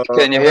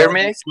 Can you hear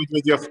me?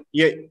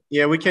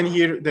 Yeah, we can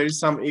hear. There is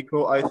some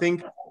echo. I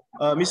think,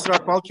 Mr.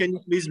 Akmal, can you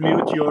please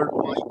mute your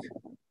mic?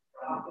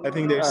 I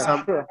think there's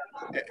some, sure.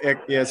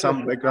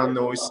 Some background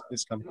noise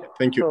is coming.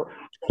 Thank you.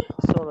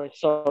 Sorry.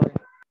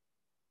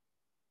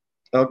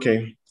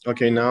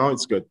 Okay, now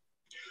it's good.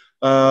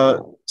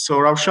 So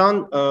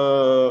Raushan,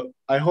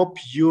 I hope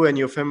you and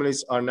your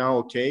families are now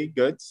okay.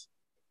 Good.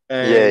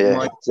 And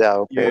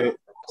okay.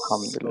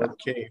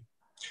 Okay.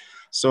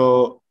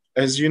 So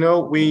as you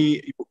know,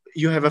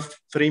 you have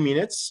 3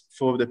 minutes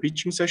for the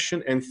pitching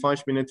session and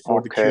 5 minutes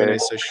for the Q&A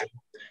session.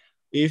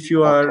 If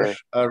you are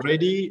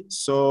ready,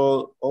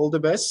 so all the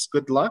best.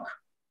 Good luck.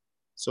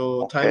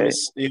 So time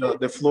is,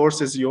 the floor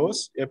is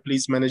yours. Yeah,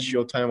 please manage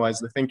your time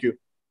wisely. Thank you.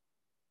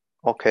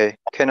 Okay.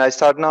 Can I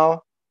start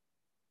now?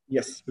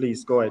 Yes,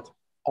 please go ahead.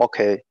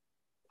 Okay.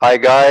 Hi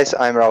guys,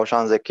 I'm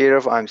Raushan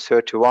Zakirov. I'm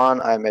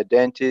 31. I'm a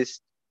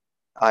dentist.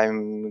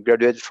 I'm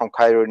graduated from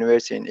Cairo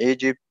University in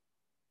Egypt.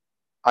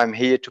 I'm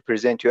here to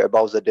present you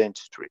about the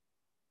dentistry.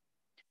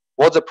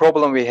 What's the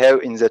problem we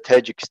have in the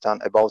Tajikistan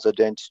about the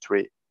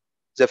dentistry?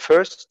 The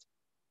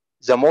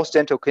most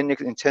dental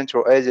clinics in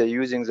Central Asia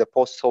using the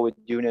post-Soviet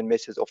Union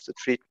methods of the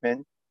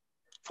treatment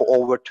for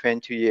over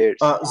 20 years.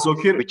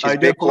 Zokir, which is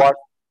backward.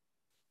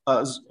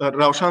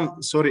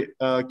 Raushan, sorry,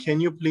 can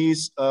you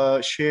please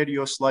share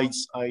your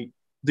slides?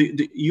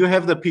 You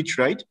have the pitch,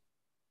 right?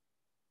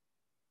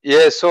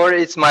 Yeah,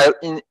 sorry, it's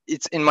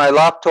in my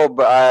laptop.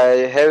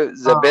 I have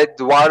the bad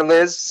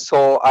wireless,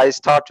 so I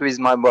start with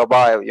my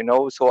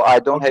mobile, so I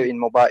don't have in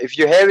mobile. If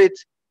you have it.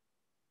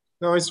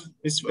 No,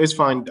 it's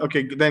fine.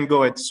 Okay, then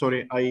go ahead.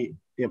 Sorry,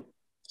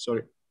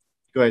 sorry.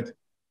 Go ahead.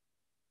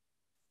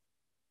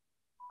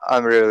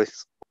 I'm really.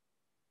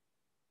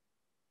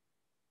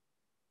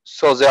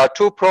 So there are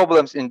two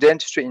problems in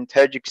dentistry in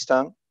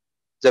Tajikistan.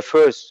 The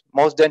first,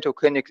 most dental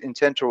clinics in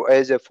Central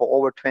Asia for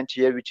over 20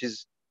 years, which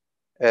is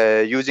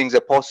using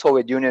the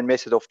post-Soviet Union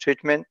method of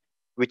treatment,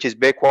 which is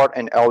backward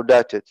and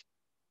outdated.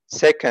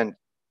 Second,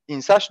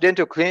 in such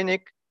dental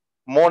clinic,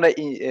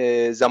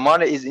 the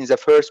money is in the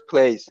first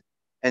place,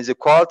 and the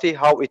quality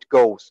how it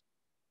goes.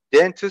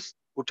 Dentists,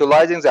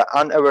 utilizing the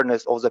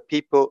unawareness of the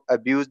people,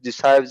 abuse,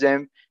 deceive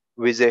them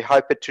with their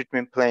hyper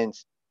treatment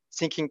plans,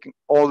 thinking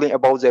only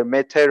about their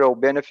material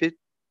benefit,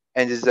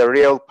 and is a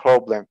real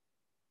problem.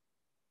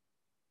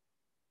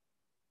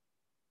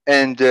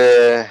 And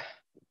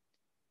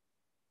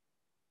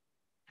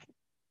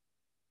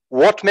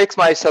what makes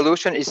my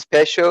solution is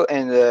special,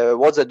 and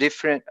what's the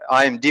different?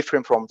 I am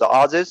different from the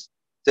others.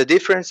 The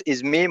difference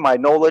is me, my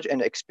knowledge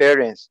and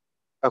experience,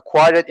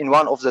 acquired in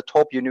one of the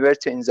top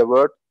universities in the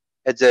world,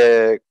 at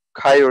the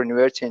Cairo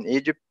University in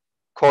Egypt,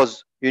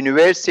 because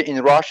university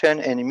in Russia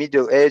and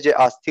Middle Asia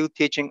are still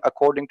teaching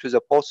according to the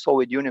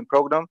post-Soviet Union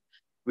program,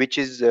 which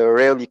is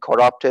really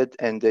corrupted,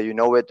 and you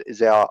know it,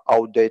 they are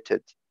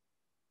outdated.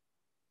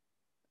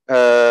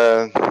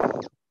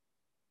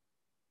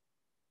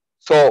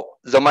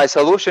 So my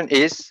solution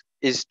is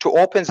to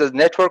open the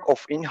network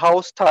of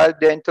in-house style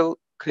dental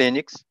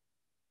clinics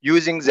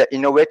using the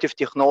innovative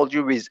technology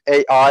with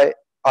AI,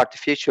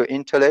 artificial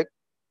intellect.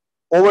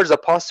 Over the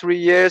past 3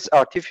 years,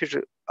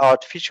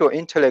 artificial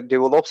intellect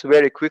develops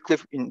very quickly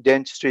in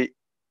dentistry,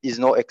 is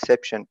no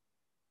exception.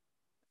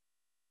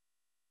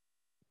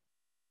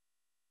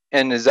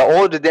 And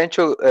all the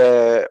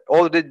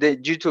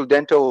digital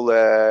dental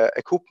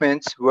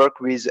equipments work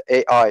with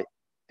AI,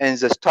 and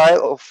the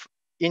style of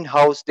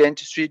in-house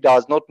dentistry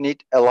does not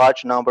need a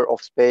large number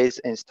of space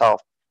and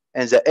staff.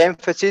 And the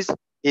emphasis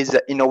is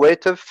the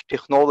innovative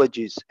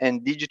technologies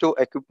and digital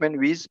equipment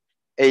with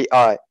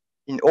AI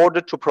in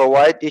order to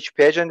provide each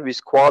patient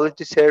with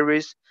quality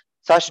service.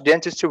 Such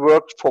dentistry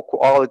works for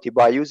quality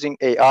by using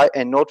AI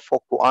and not for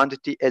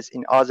quantity as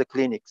in other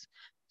clinics.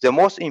 The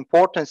most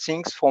important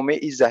things for me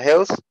is the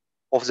health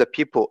of the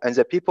people, and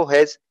the people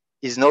health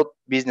is not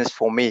business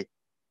for me.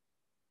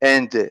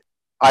 And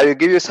I will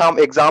give you some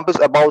examples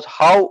about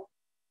how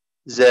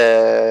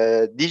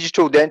the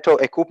digital dental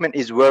equipment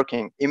is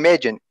working.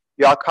 Imagine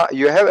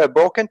you have a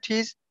broken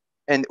teeth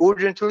and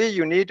urgently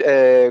you need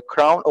a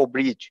crown or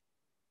bridge.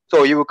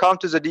 So you will come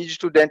to the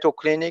digital dental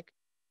clinic,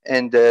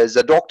 and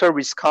the doctor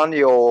will scan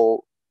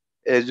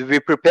we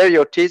prepare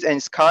your teeth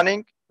and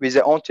scanning with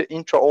the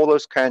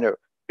intraoral scanner,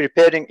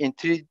 preparing in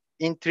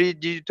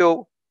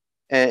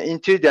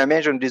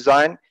three-dimensional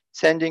design,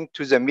 sending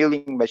to the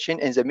milling machine,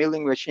 and the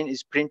milling machine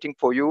is printing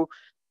for you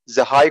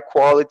the high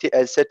quality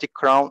aesthetic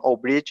crown or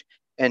bridge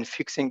and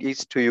fixing it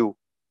to you.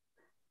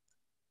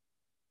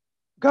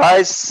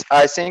 Guys,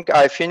 I think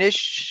I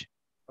finished.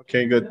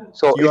 Okay, good.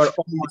 So you are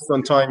almost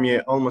on time.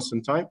 Yeah, almost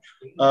on time.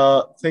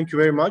 Thank you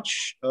very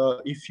much.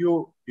 If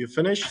you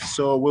finish,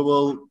 so we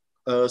will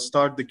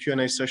start the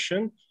Q&A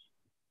session.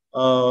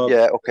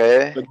 Yeah,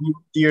 okay.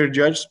 Dear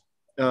judge,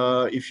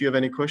 if you have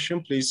any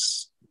question,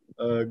 please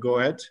go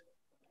ahead.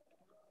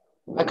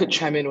 I could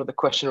chime in with a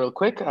question real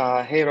quick.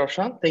 Hey,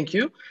 Roshan, thank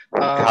you.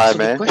 Hi, so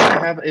man. the question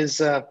I have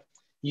is,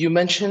 you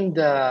mentioned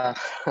AI.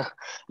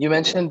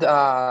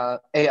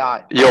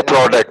 Your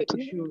product. The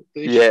issue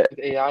with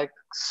AI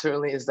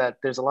certainly is that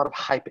there's a lot of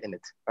hype in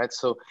it, right?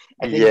 So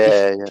I think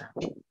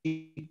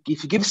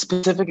if you give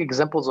specific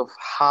examples of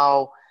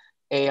how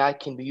AI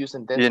can be used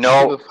in dentistry,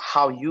 of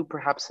how you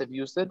perhaps have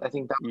used it, I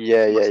think that would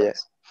make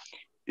sense.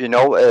 You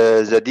know,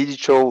 the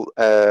digital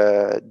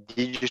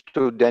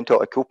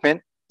dental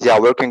equipment, they are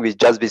working with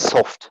just with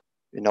soft,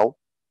 you know.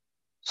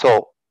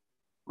 So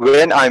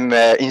when I'm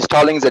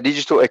installing the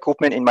digital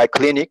equipment in my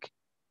clinic,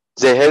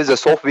 they have the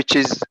soft which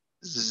is,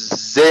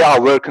 they are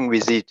working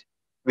with it.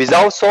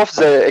 Without soft,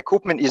 the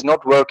equipment is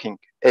not working,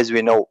 as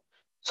we know.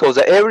 So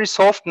every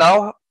soft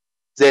now,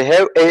 they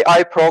have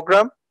AI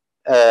program,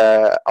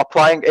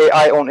 applying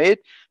AI on it.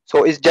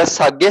 So it's just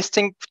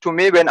suggesting to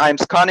me when I'm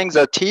scanning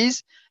the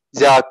teeth,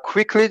 they are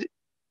quickly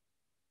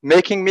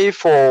making me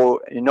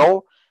for, you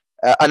know,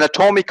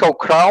 anatomical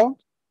crown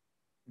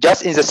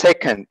just in the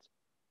second.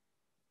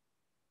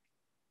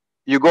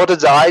 You got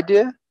the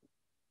idea?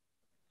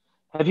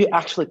 Have you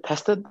actually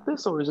tested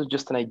this, or is it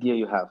just an idea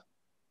you have?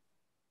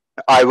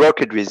 I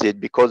worked with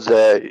it because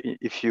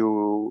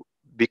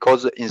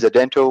because in the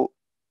dental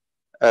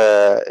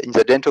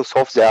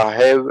soft they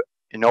have,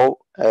 you know,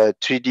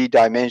 3D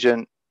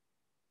dimension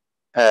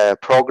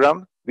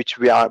program which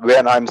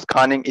when I'm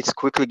scanning, it's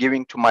quickly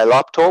giving to my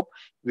laptop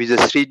with a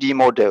 3D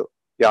model.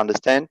 You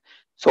understand?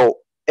 So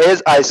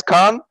as I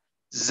scan,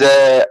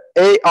 the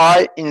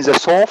AI in the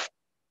soft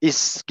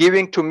is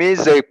giving to me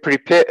the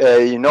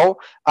prepare. You know,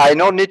 I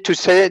don't need to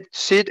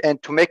sit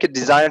and to make a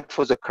design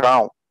for the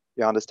crown.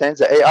 You understand?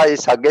 The AI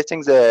is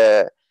suggesting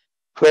the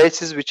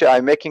places which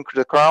I'm making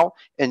the crown,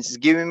 and it's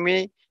giving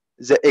me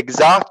the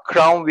exact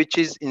crown which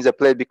is in the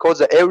place, because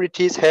every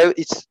teeth have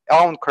its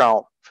own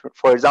crown.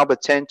 For example,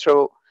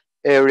 central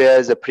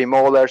areas, the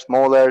premolars,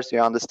 molars. You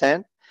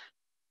understand?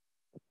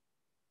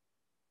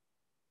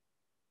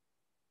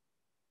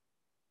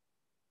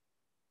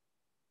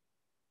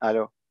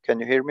 Hello, can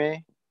you hear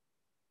me?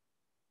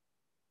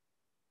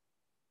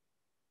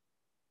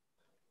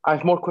 I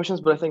have more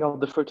questions, but I think I'll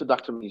defer to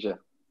Dr. Mija.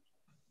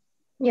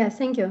 Yes,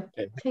 thank you.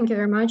 Okay. Thank you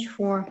very much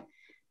for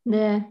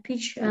the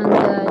pitch.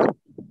 And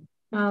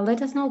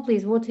let us know,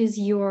 please, what is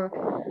your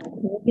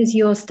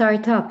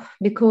startup?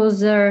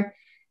 Because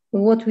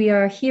what we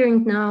are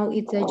hearing now,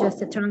 it's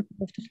just a transfer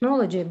of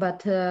technology,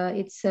 but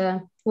it's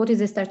what is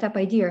the startup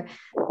idea?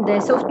 The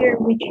software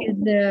which is,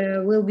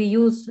 will be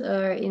used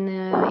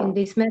in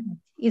this method,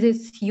 is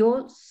it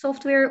your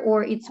software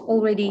or it's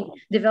already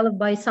developed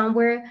by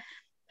somewhere?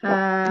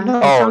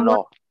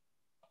 No,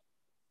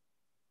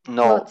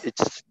 What?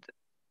 it's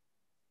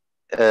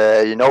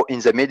you know, in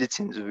the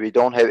medicine we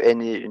don't have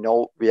any, you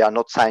know, we are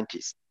not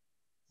scientists.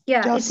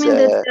 Yeah, Just, it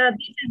means that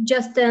this is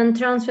just a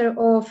transfer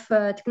of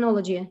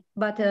technology,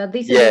 but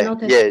this is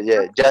not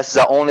a... Just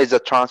only the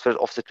transfer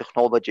of the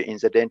technology in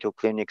the dental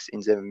clinics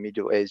in the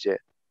Middle Asia,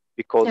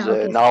 because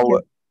okay, now,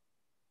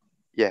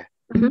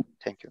 Mm-hmm.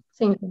 Thank you.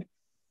 Thank you.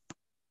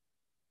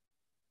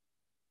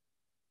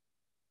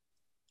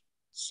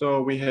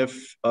 So we have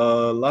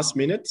last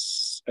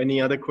minutes.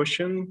 Any other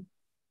question?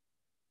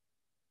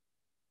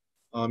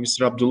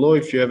 Mr. Abdullah,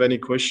 if you have any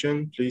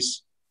question,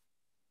 please.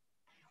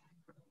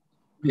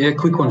 Yeah,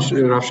 quick one,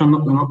 Ravshan.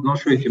 Not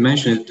sure if you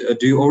mentioned it.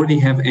 Do you already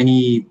have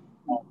any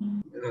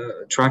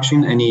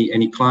traction,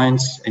 any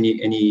clients,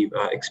 any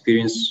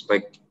experience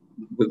like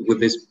with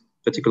this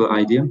particular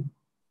idea?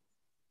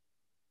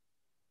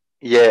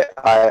 Yeah,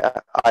 I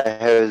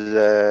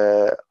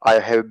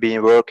have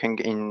been working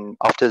in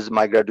after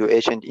my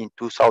graduation in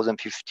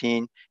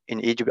 2015 in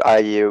Egypt.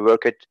 I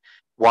worked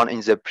one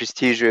in the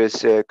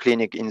prestigious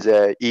clinic in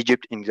the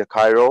Egypt in the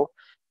Cairo.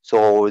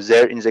 So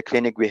there in the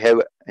clinic we have,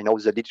 you know,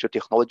 the digital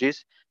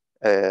technologies,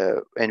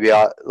 and we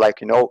are like,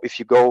 you know, if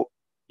you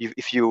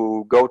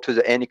go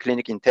to any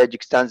clinic in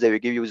Tajikistan, they will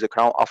give you the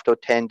crown after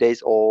 10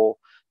 days or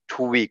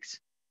 2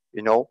 weeks,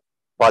 you know.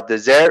 But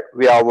there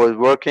we was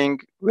working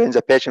when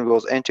the patient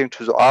was entering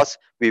to us,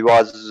 we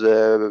was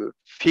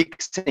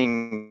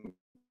fixing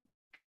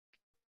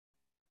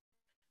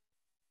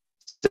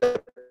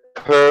the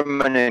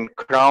permanent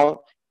crown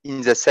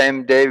in the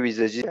same day with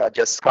the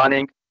just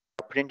scanning,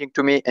 printing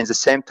to me, and the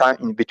same time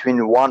in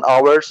between 1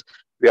 hour,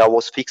 we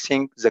was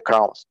fixing the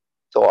crowns.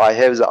 So I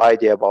have the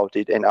idea about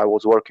it and I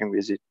was working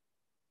with it.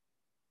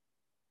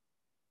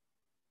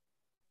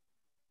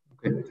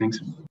 Okay, thanks.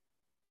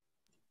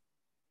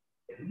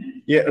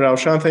 Yeah,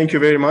 Raushan, thank you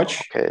very much.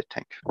 Okay,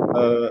 thank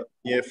you.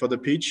 Yeah, for the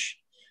pitch.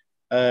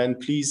 And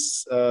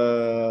please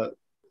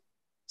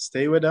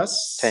stay with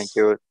us. Thank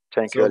you.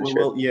 Thank you.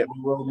 We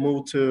will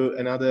move to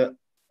another.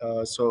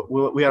 So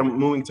we are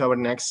moving to our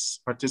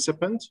next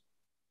participant.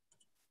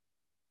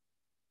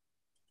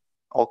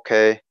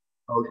 Okay.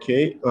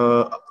 Okay.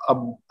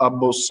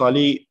 Abu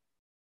Salih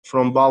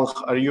from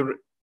Balkh.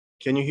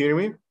 Can you hear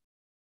me?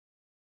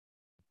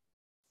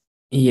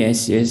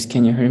 Yes.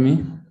 Can you hear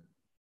me?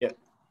 Yeah.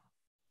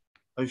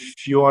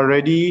 If you are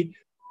ready,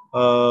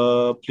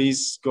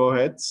 please go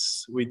ahead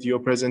with your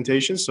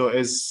presentation. So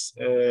as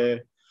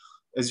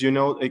you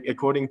know,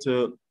 according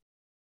to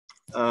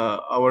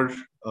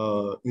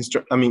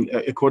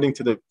according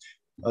to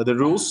the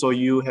rules, so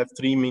you have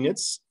 3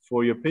 minutes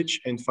for your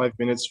pitch and 5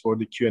 minutes for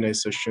the Q&A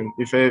session.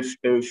 If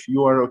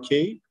you are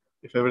okay,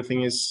 if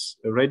everything is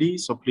ready,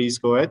 so please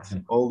go ahead.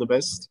 All the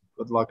best.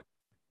 Good luck.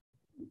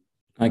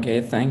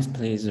 Okay, thanks.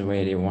 Please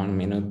wait 1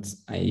 minute.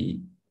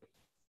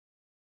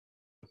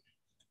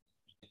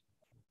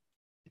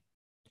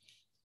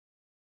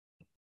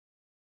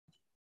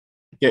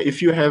 Yeah,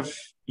 if you have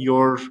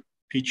your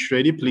pitch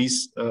ready,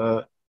 please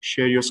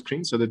share your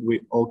screen so that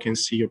we all can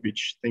see your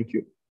pitch. Thank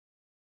you.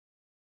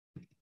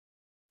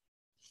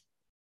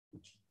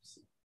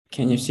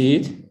 Can you see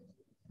it?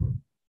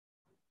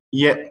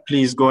 Yeah,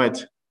 please go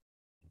ahead.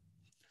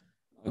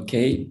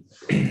 Okay.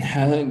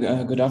 Hello,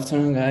 good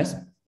afternoon, guys.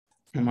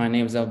 My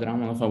name is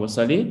Abdurrahman Abu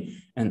Salih,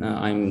 and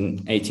I'm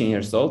 18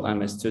 years old.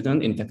 I'm a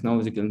student in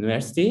Technological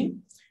University,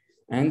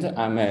 and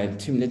I'm a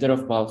team leader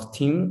of Balkh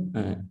team.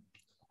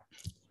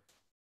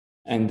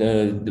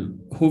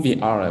 Who we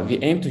are, we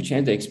aim to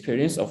change the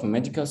experience of a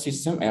medical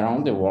system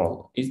around the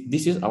world.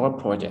 This is our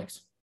project.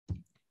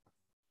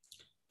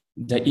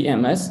 The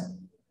EMS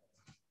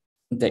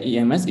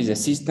is a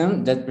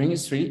system that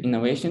brings free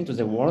innovation to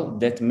the world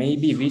that may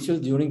be vital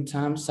during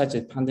times such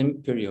as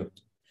pandemic period.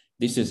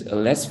 This is a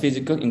less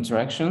physical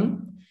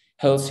interaction,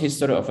 health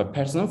history of a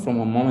person from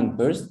a moment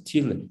birth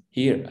till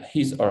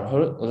his or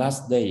her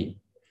last day,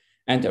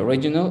 and a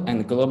regional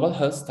and global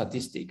health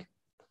statistic.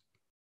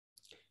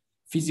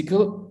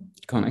 Physical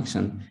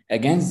connection.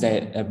 Against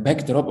the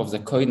backdrop of the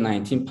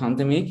COVID-19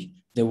 pandemic,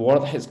 the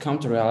world has come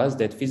to realize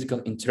that physical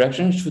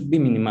interaction should be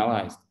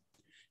minimalized.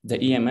 The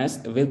EMS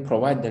will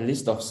provide the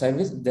list of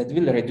services that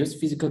will reduce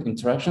physical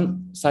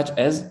interaction, such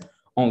as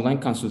online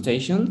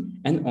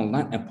consultation and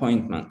online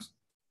appointments.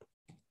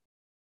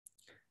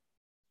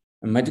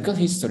 Medical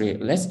history.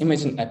 Let's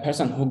imagine a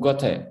person who got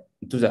to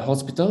the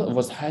hospital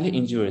was highly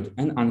injured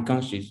and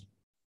unconscious.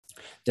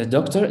 The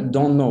doctor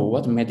don't know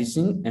what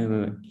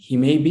medicine he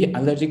may be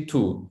allergic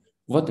to,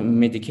 what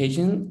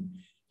medication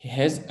he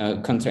has,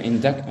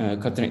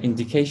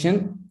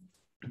 contraindication,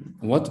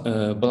 what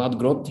blood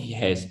group he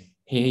has,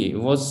 he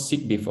was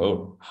sick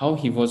before, how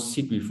he was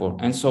sick before,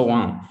 and so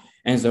on.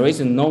 And the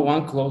reason no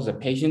one calls the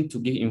patient to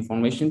give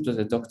information to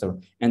the doctor.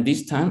 And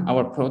this time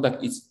our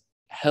product is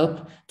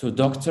help to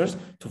doctors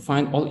to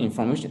find all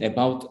information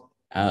about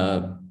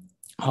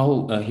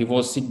how he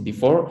was sick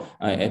before,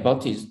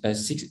 about his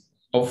sick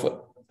of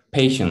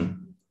patient.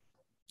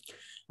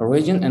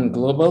 Region and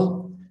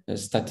global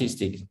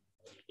statistics.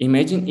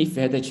 Imagine if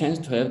we had a chance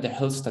to have the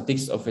health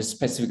statistics of a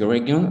specific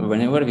region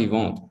whenever we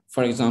want.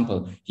 For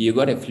example, you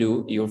got a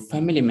flu, your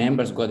family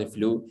members got a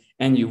flu,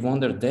 and you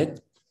wonder that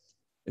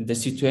the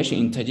situation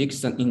in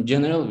Tajikistan in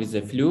general with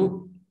the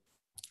flu,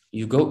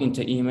 you go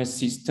into EMS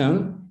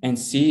system and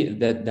see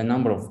that the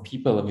number of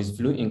people with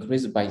flu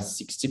increased by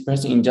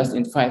 60% in just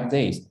 5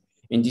 days.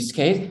 In this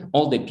case,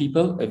 all the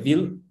people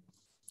will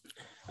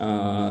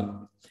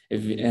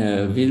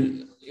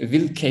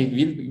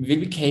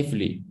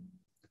carefully.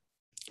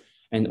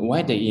 And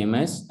why the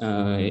EMS?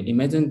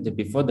 Imagine that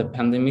before the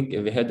pandemic,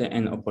 we had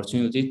an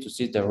opportunity to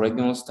see the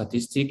regional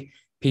statistic.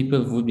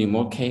 People would be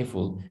more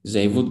careful.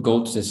 They would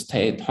go to the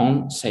stay at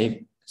home,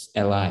 save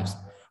lives,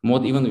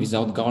 more even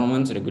without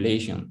government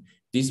regulation.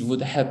 This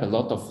would help a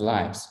lot of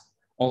lives.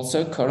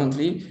 Also,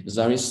 currently,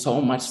 there is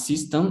so much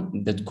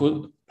system that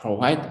could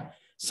provide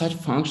such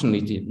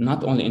functionality,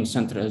 not only in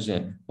Central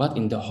Asia, but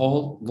in the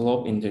whole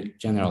globe in the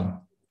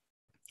general.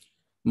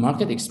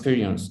 Market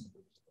experience.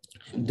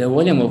 The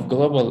volume of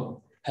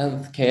global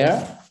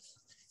healthcare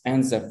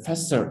and the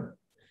faster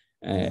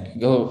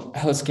global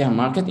healthcare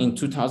market in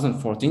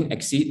 2014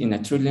 exceeded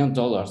 $1 trillion.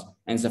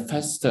 And the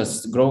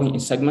fastest growing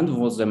segment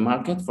was the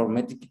market for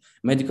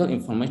medical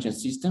information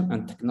system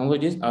and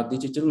technologies or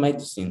digital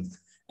medicine.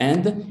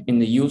 And in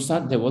the USA,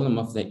 the volume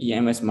of the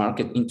EMS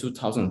market in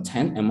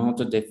 2010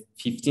 amounted to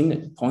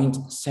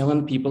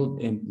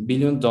 $15.7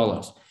 billion.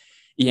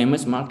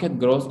 EMS market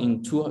growth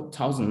in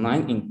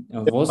 2009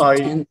 was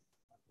 10%.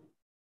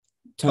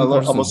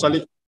 Abu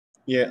Salih,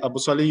 yeah, Abu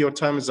Salih, your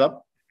time is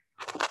up.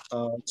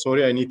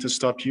 Sorry, I need to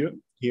stop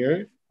you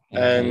here.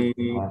 And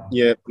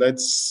yeah,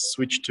 let's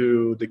switch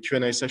to the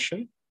Q&A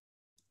session.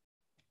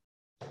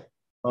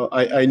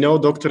 I know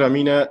Dr.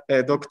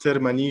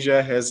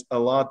 Manija has a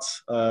lot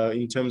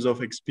in terms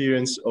of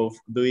experience of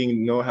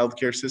doing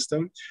healthcare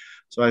system.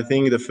 So I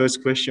think the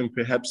first question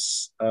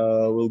perhaps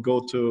will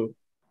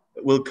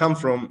come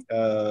from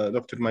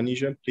Dr.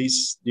 Manija.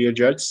 Please, dear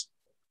judges.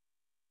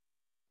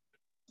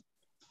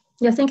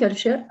 Yeah, thank you,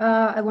 Alishir.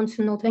 I want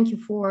to know, thank you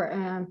for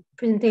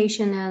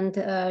presentation, and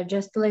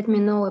just let me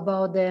know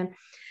about the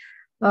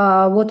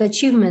what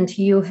achievement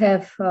you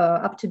have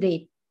up to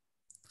date.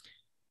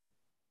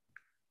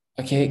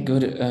 Okay,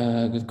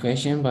 good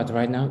question. But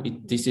right now,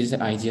 this is the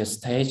idea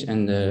stage,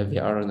 and we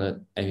are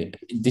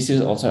this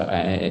is also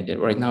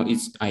right now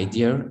it's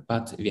idea,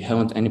 but we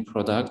haven't any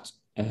product,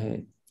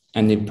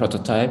 any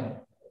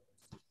prototype,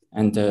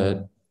 and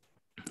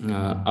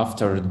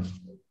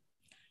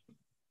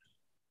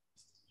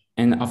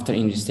after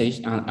in the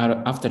stage,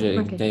 after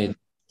the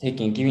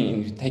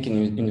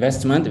taking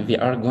investment, we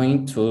are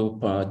going to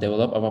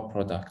develop our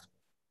product.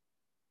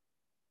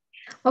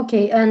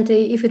 Okay, and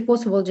if it's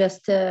possible,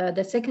 just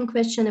the second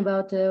question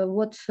about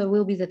what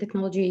will be the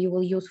technology you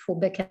will use for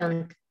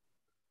backend?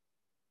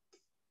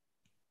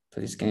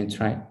 Please, can you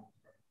try?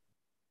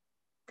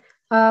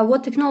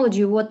 What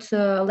technology, what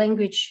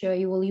language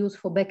you will use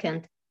for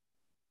backend?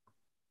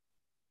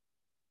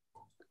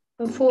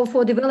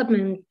 For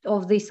development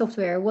of the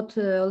software, what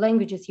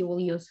languages you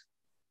will use?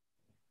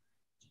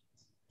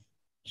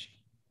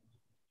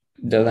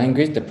 The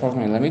language, the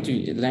programming language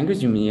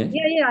you mean?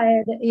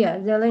 Yeah,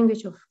 the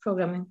language of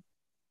programming.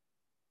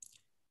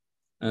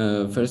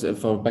 First,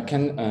 for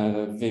backend,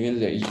 we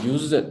will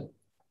use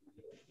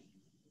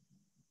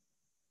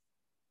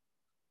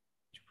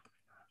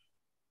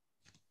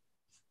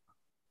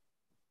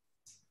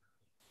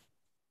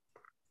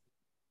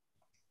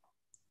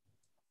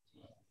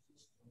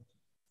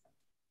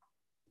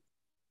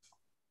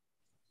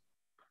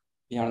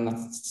we are not.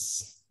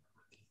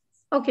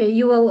 Okay,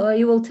 you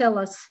will tell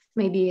us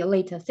maybe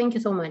later. Thank you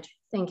so much.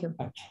 Thank you.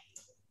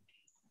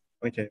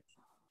 Okay.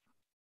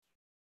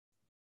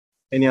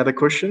 Any other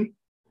question?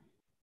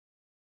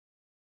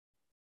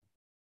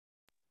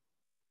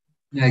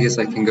 Yeah, I guess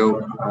I can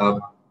go.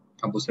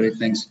 Abu Salih,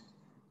 thanks.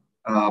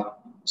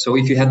 So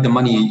if you had the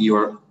money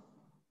you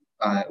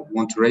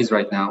want to raise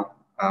right now,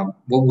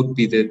 what would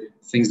be the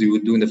things that you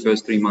would do in the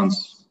first 3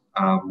 months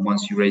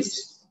once you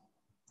raise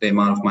the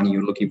amount of money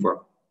you're looking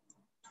for?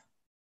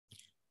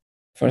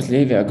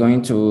 Firstly, we are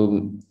going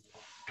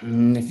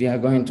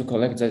to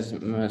collect as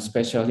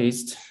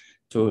specialists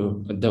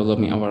to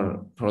developing our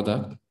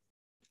product.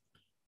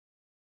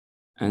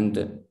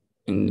 And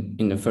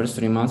in the first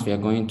 3 months, we are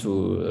going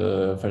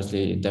to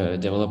firstly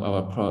develop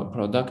our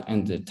product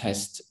and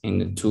test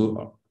in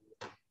 2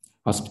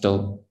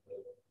 hospital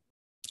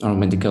or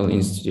medical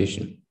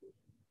institution.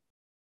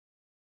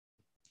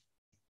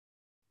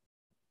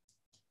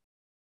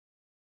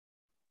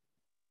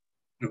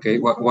 Okay,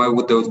 why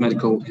would those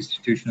medical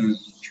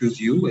institutions choose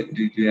you?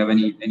 Do you have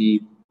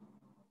any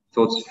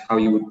thoughts how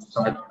you would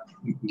start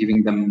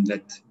giving them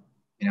that,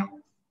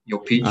 your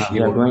pitch?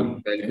 We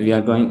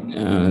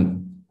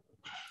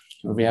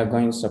are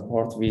going to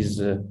support with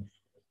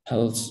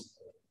health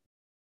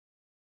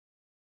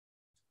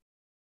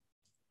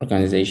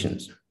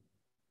organizations.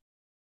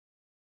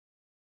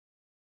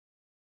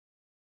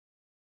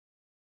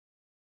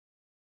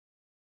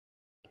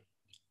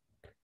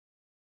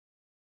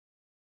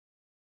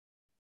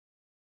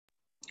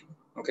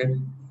 Okay,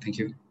 thank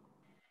you.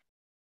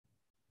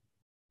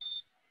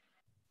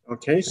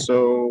 Okay,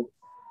 so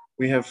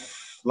we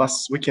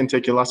can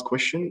take a last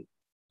question.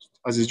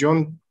 Aziz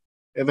John,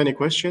 have any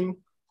question?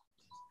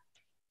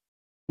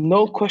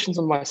 No questions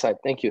on my side.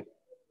 Thank you.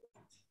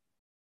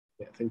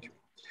 Yeah, thank you.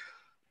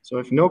 So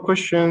if no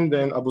question,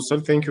 then Abu Sal,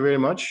 thank you very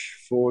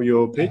much for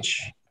your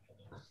pitch.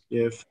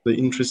 You have the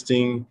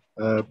interesting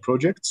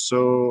project.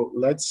 So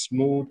let's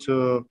move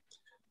to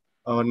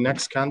our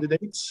next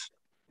candidates.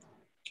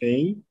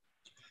 Okay.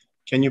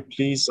 Can you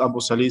please, Abu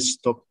Salih,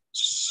 stop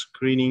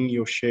screening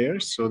your share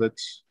so that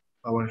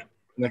our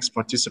next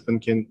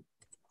participant can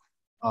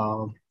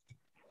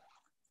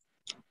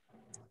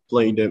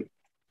play the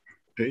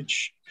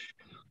page?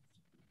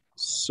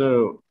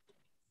 So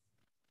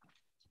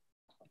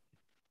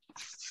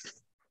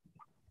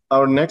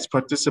our next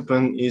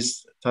participant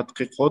is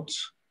Tadqiqat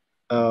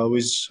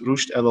with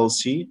Rushd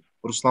LLC,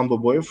 Ruslan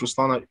Baboyev.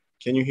 Ruslan,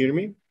 can you hear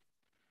me?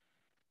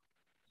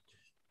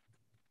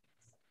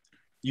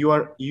 You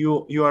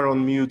are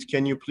on mute.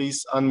 Can you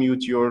please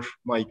unmute your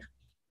mic?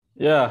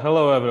 Yeah,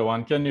 hello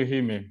everyone. Can you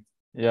hear me?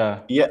 Yeah.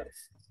 Yeah.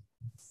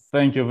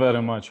 Thank you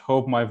very much.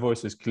 Hope my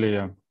voice is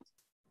clear.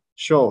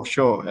 Sure.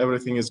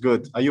 Everything is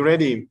good. Are you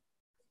ready?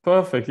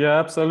 Perfect. Yeah,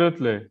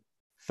 absolutely.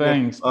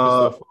 Thanks.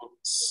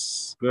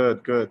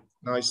 Good.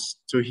 Nice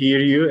to hear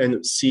you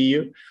and see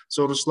you.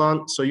 So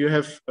Ruslan, so you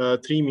have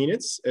 3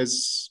 minutes,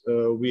 as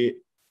we've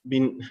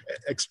been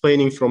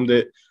explaining from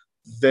the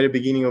very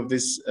beginning of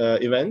this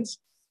event.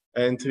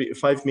 And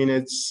 5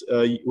 minutes,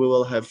 we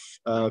will have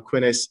a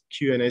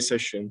Q&A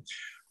session.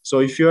 So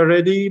if you are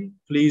ready,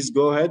 please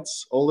go ahead.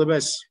 All the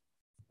best.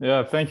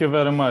 Yeah, thank you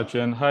very much.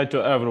 And hi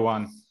to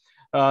everyone.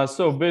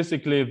 So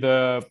basically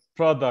the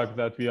product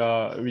that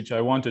which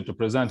I wanted to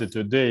present it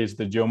today is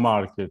the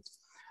GeoMarket.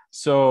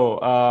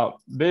 So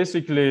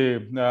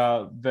basically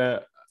a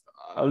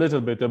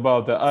little bit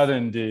about the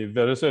R&D,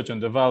 the research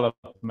and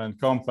development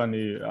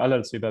company,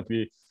 LLC, that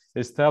we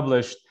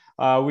established.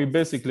 We're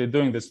basically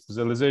doing the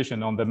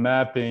specialization on the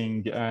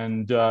mapping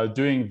and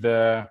doing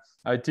the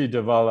IT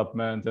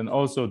development and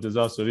also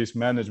disaster risk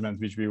management,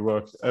 which we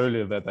worked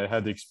earlier that I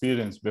had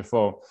experience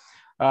before.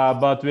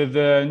 But with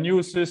the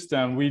new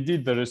system, we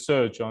did the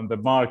research on the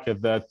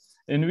market that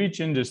in which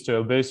industry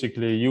are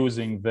basically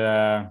using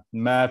the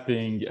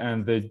mapping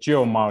and the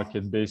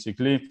GeoMarket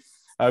basically,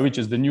 which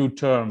is the new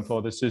term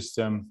for the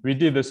system. We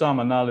did some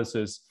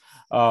analysis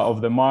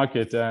of the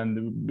market,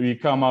 and we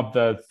come up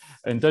that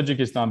in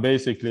Tajikistan,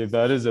 basically,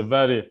 there is a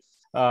very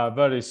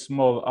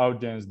small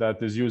audience that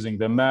is using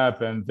the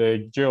map and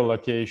the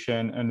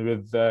geolocation and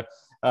with the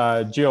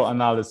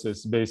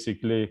geo-analysis,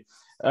 basically.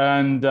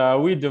 And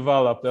we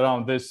developed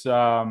around this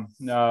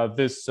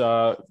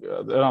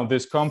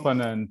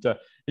component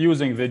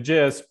using the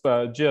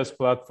GS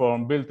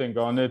platform, building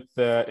on it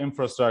the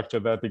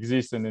infrastructure that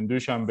exists in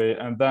Dushanbe,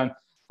 and then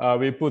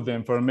we put the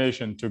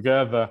information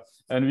together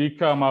and we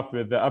come up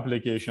with the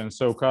application.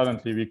 So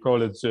currently we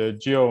call it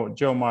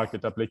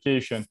GeoMarket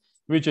application,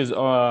 which is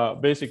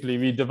basically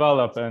we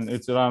develop, and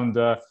it's around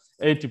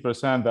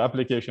 80% the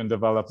application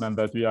development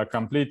that we are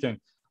completing.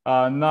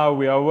 Now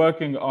we are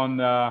working on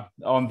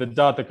the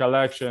data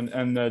collection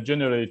and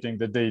generating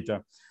the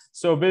data.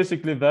 So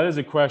basically there is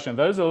a question,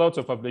 there is a lot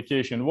of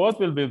application. What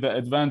will be the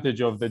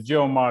advantage of the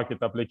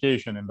GeoMarket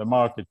application in the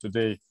market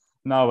today,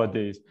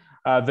 nowadays?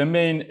 The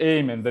main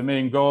aim and the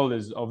main goal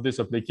of this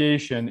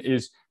application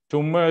is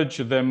to merge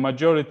the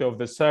majority of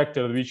the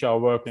sector which are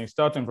working,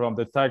 starting from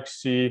the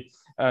taxi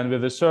and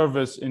with the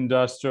service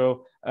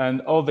industrial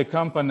and all the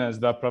companies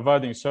that are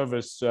providing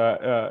service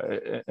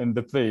in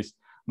the place.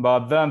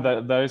 But then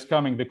there is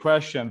coming the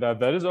question that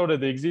there is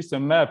already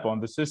existing map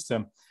on the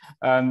system.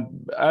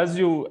 And as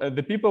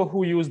the people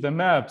who use the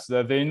maps,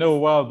 they know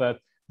well that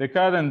the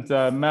current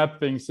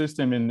mapping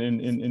system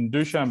in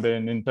Dushanbe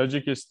and in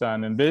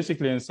Tajikistan and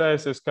basically in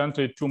CIS's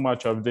country too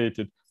much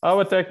outdated.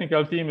 Our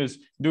technical team is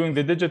doing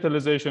the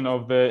digitalization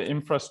of the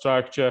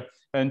infrastructure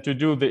and to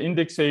do the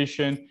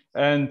indexation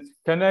and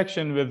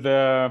connection with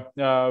the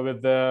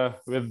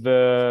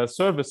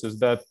services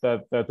that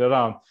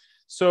around.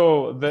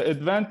 So the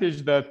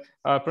advantage that,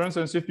 for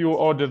instance, if you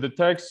order the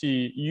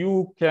taxi,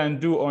 you can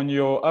do on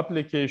your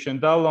application,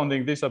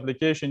 downloading this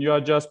application, you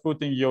are just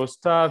putting your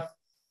start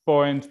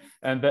point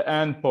and the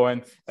end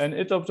point, and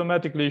it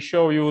automatically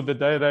show you the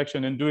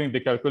direction and doing the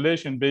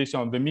calculation based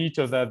on the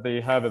meter that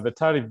they have and the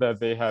tariff that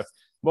they have.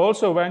 But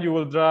also when you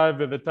will drive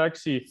with the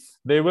taxi,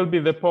 there will be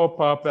the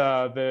pop-up,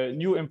 the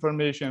new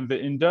information, the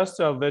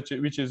industrial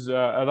which is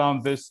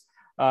around these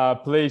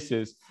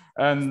places.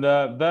 And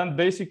then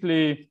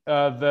basically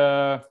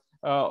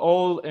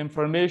all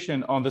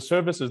information on the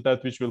services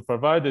that which will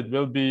provide it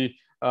will be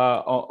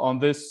on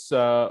this.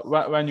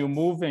 When you're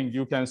moving,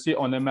 you can see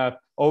on the map,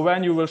 or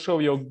when you will show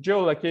your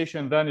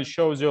geolocation, then it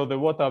shows you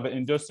what are the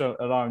industrial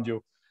around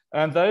you.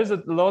 And there is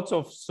lots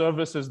of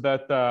services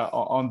that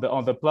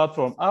on the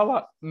platform.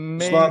 Our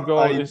main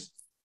goal is,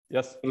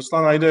 yes.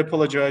 Ruslan, I do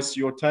apologize.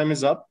 Your time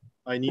is up.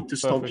 I need to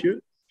stop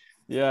you.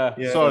 Yeah,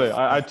 sorry.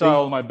 I try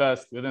all my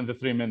best within the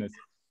 3 minutes.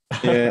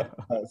 Yeah,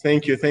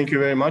 thank you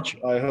very much.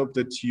 I hope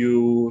that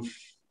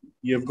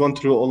you've gone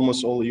through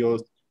almost all your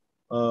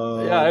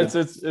yeah, it's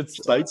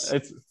slides.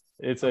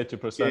 It's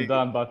 80%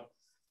 done, but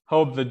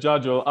hope the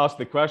judge will ask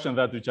the question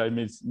that which I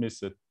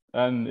miss it.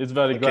 And it's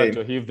very glad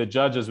to hear the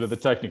judges with the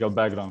technical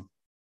background.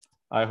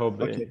 I hope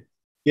they.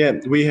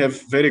 Yeah, we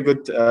have very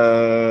good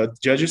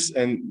judges,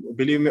 and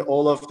believe me,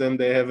 all of them,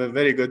 they have a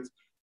very good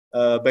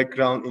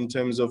background in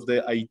terms of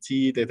the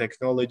IT, the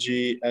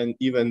technology, and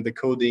even the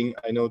coding.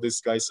 I know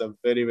these guys are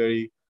very,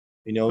 very,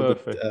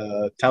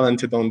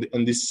 talented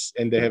on this,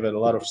 and they have a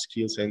lot of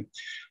skills and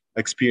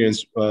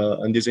experience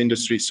in this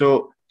industry.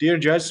 So, dear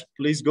judge,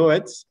 please go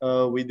ahead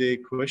with the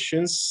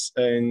questions,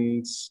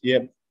 and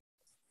yeah,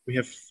 we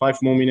have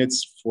 5 more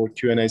minutes for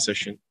Q&A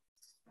session.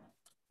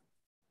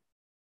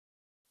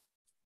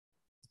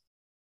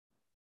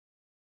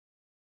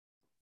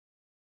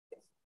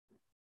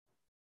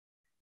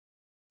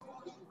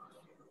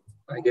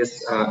 I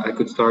guess I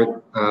could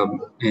start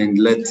and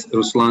let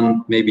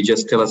Ruslan maybe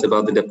just tell us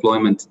about the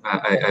deployment.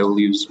 I will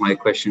use my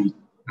question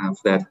for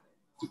that.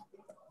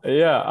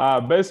 Yeah,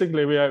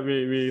 basically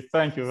we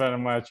thank you very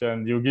much,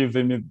 and you give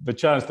me the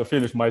chance to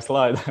finish my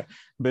slide,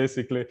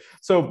 basically.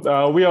 So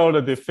we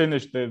already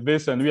finished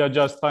this, and we are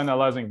just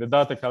finalizing the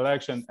data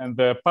collection, and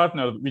the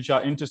partner which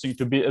are interesting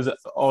to be is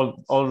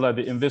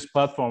already in this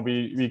platform.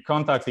 We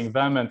contacting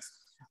them, and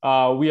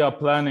we are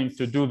planning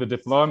to do the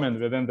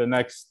deployment within the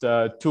next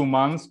 2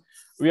 months.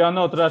 We are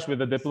not rushed with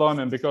the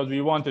deployment because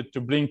we wanted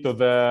to bring to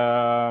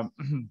the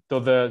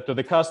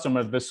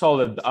customer the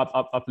solid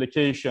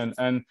application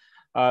and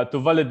to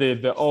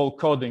validate the whole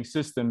coding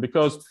system,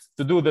 because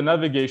to do the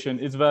navigation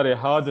is very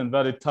hard and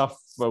very tough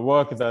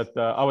work that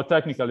our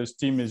technical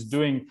team is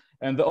doing,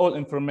 and the all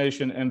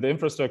information and the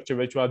infrastructure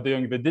which we are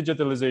doing, the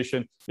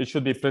digitalization, it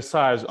should be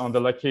precise on the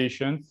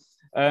location.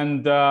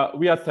 And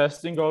we are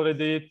testing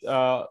already.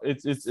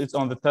 It's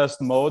on the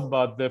test mode,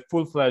 but the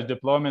full-fledged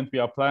deployment we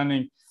are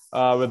planning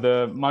with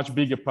the much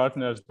bigger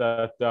partners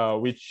that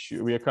which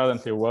we are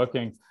currently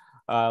working,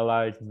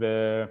 like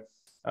the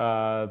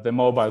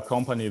mobile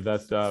company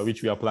that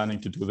which we are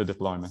planning to do the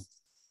deployment.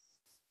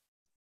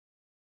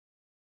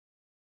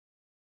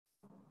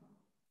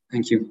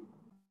 Thank you.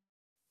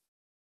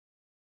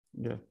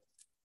 Yeah.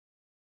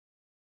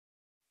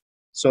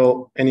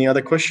 So, any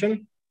other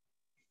question?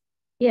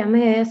 Yeah,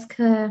 may I ask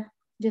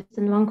just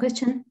one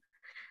question?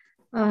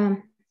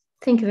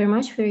 Thank you very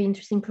much. Very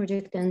interesting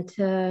project, and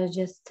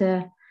just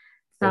a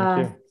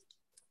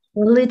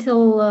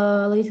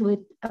little bit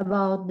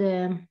about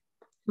the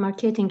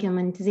marketing and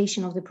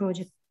monetization of the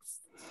project.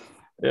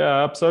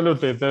 Yeah,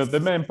 absolutely. The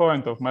main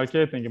point of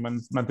marketing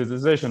and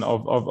monetization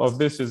of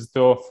this is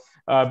to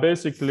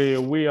basically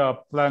we are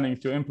planning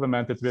to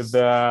implement it with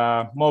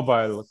the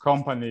mobile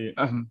company.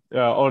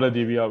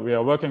 Already we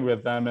are working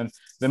with them, and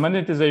the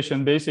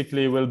monetization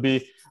basically will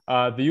be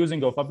the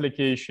using of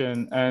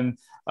application and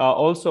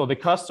also the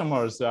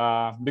customers,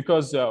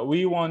 because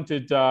we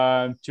wanted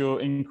to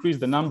increase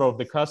the number of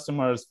the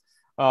customers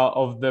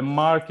of the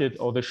market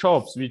or the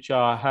shops which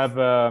have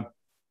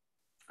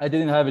I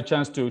didn't have a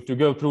chance to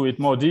go through it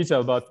more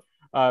detail, but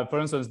for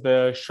instance,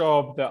 the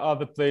shop, the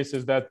other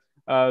places that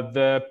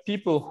the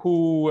people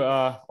who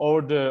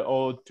order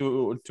or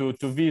to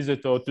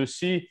visit or to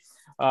see,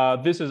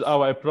 this is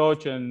our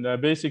approach,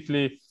 and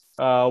basically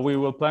we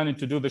will planning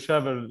to do the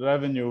share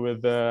revenue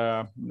with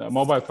the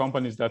mobile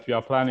companies that we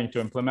are planning to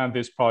implement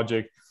this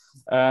project.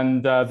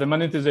 And the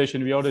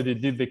monetization, we already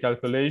did the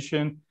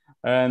calculation,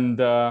 and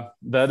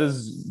that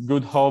is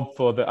good hope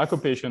for the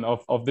occupation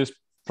of this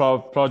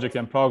project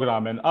and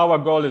program. And our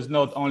goal is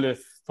not only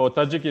for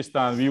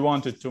Tajikistan, we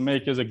wanted to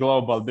make it a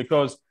global,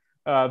 because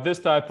this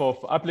type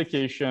of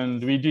application,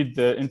 we did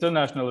the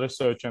international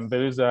research, and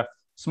there is a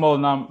small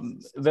number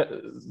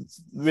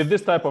with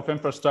this type of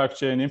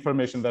infrastructure and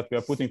information that we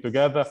are putting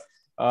together.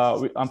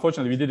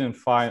 Unfortunately, we didn't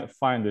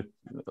find it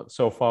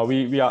so far.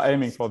 We are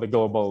aiming for the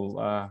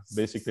global,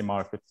 basically,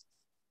 market.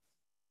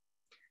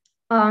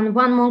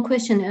 One more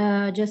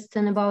question, just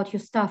about your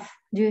staff.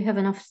 Do you have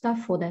enough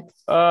staff for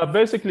that?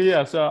 Basically,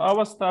 yes.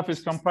 Our staff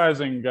is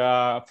comprising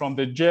from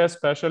the GIS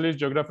specialist,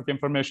 Geographic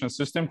Information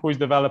System, who is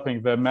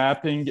developing the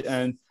mapping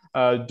and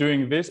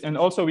doing this. And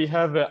also we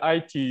have an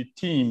IT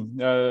team,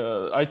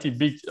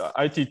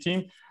 IT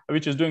team,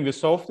 which is doing the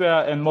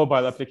software and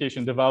mobile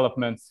application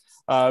development,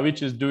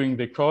 which is doing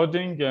the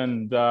coding.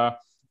 And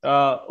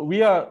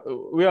we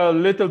are a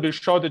little bit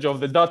shortage of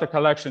the data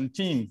collection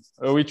team,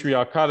 which we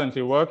are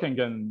currently working.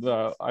 And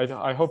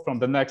I hope from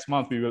the next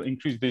month we will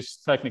increase this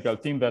technical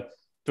team that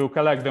to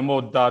collect the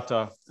more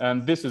data.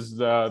 And this is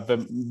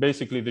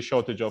basically the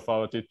shortage of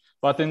our team.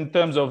 But in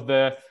terms of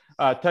the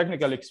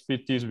technical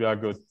expertise, we are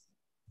good.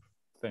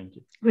 Thank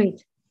you.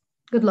 Great.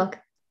 Good luck.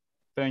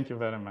 Thank you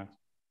very much.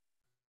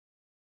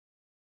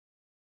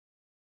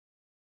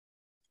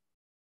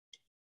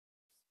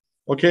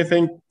 Okay,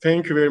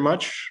 thank you very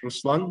much,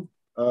 Ruslan.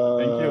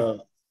 Thank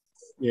you.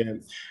 Yeah,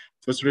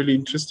 it was really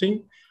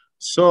interesting.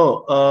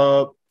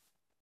 So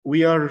we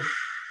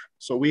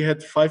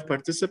had 5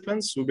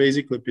 participants who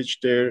basically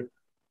pitched their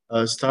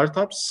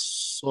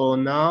startups. So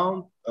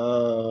now,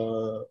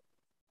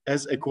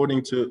 as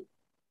according to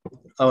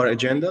our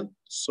agenda,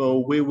 so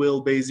we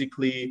will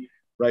basically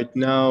right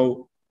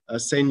now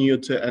send you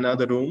to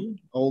another room.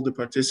 All the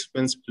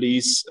participants,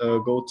 please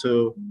go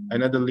to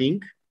another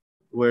link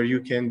where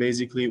you can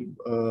basically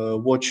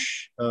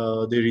watch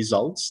the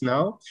results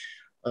now.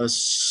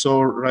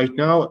 So right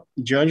now,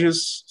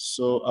 judges,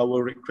 so I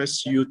will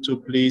request you to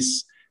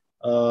please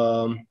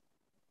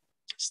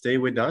stay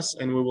with us,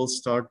 and we will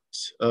start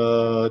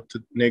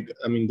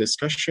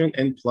discussion,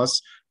 and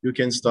plus you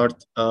can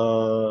start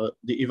the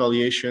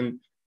evaluation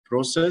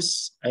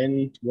process.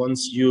 And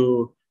once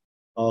you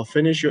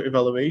finish your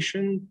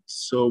evaluation,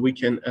 so we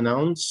can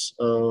announce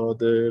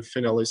the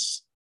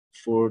finalists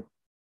for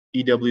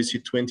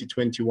EWC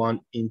 2021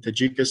 in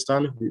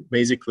Tajikistan,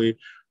 basically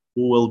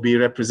who will be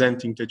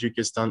representing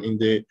Tajikistan in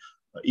the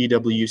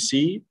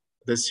EWC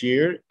this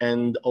year.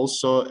 And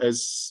also,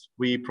 as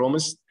we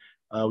promised,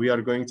 we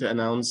are going to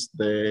announce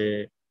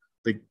the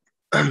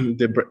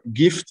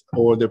gift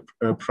or the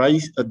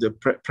prize,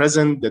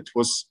 present that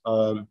was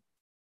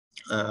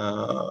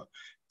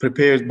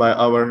prepared by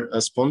our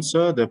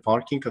sponsor, the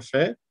Parking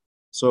Cafe.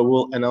 So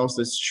we'll announce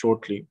this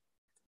shortly.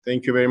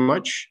 Thank you very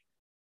much.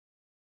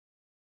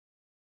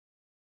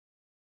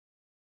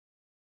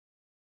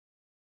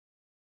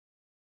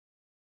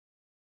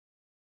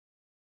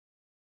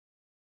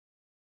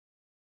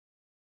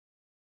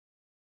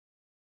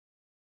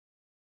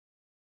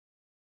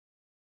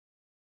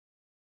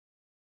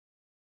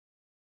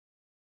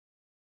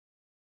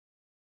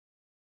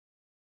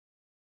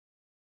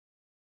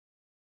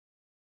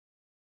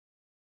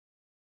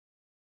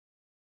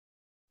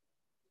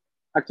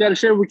 Actually,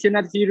 Alisher, we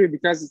cannot hear you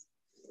because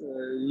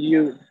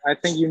I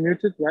think you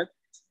muted, right?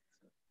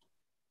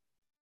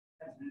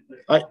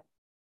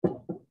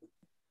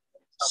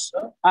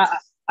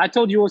 I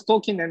told you was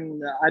talking,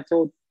 and I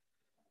told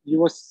you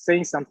was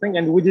saying something,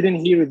 and we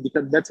didn't hear it,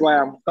 because that's why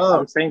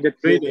I'm saying that.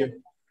 Really?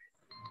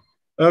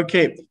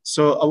 Okay,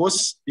 so I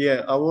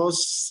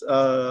was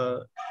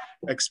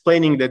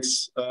explaining that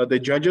the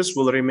judges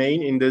will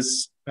remain in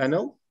this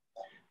panel.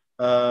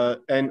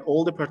 And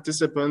all the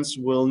participants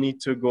will need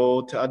to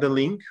go to other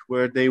link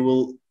where they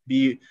will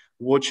be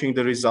watching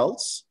the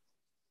results.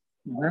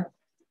 Mm-hmm.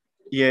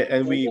 Yeah,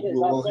 and we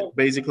will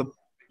basically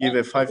give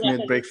a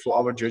 5-minute break for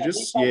our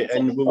judges. Yeah,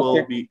 and we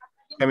will be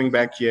coming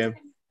back here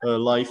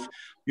live.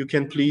 You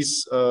can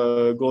please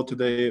go to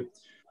the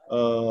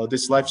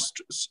this live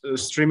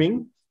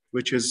streaming,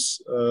 which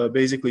is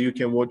basically you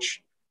can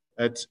watch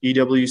at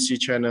EWC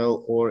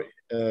channel or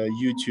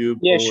YouTube.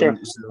 Yeah, or sure.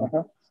 Zoom.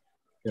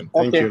 Yeah,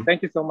 Okay, you.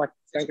 Thank you so much.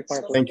 Thank you for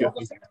Thank you.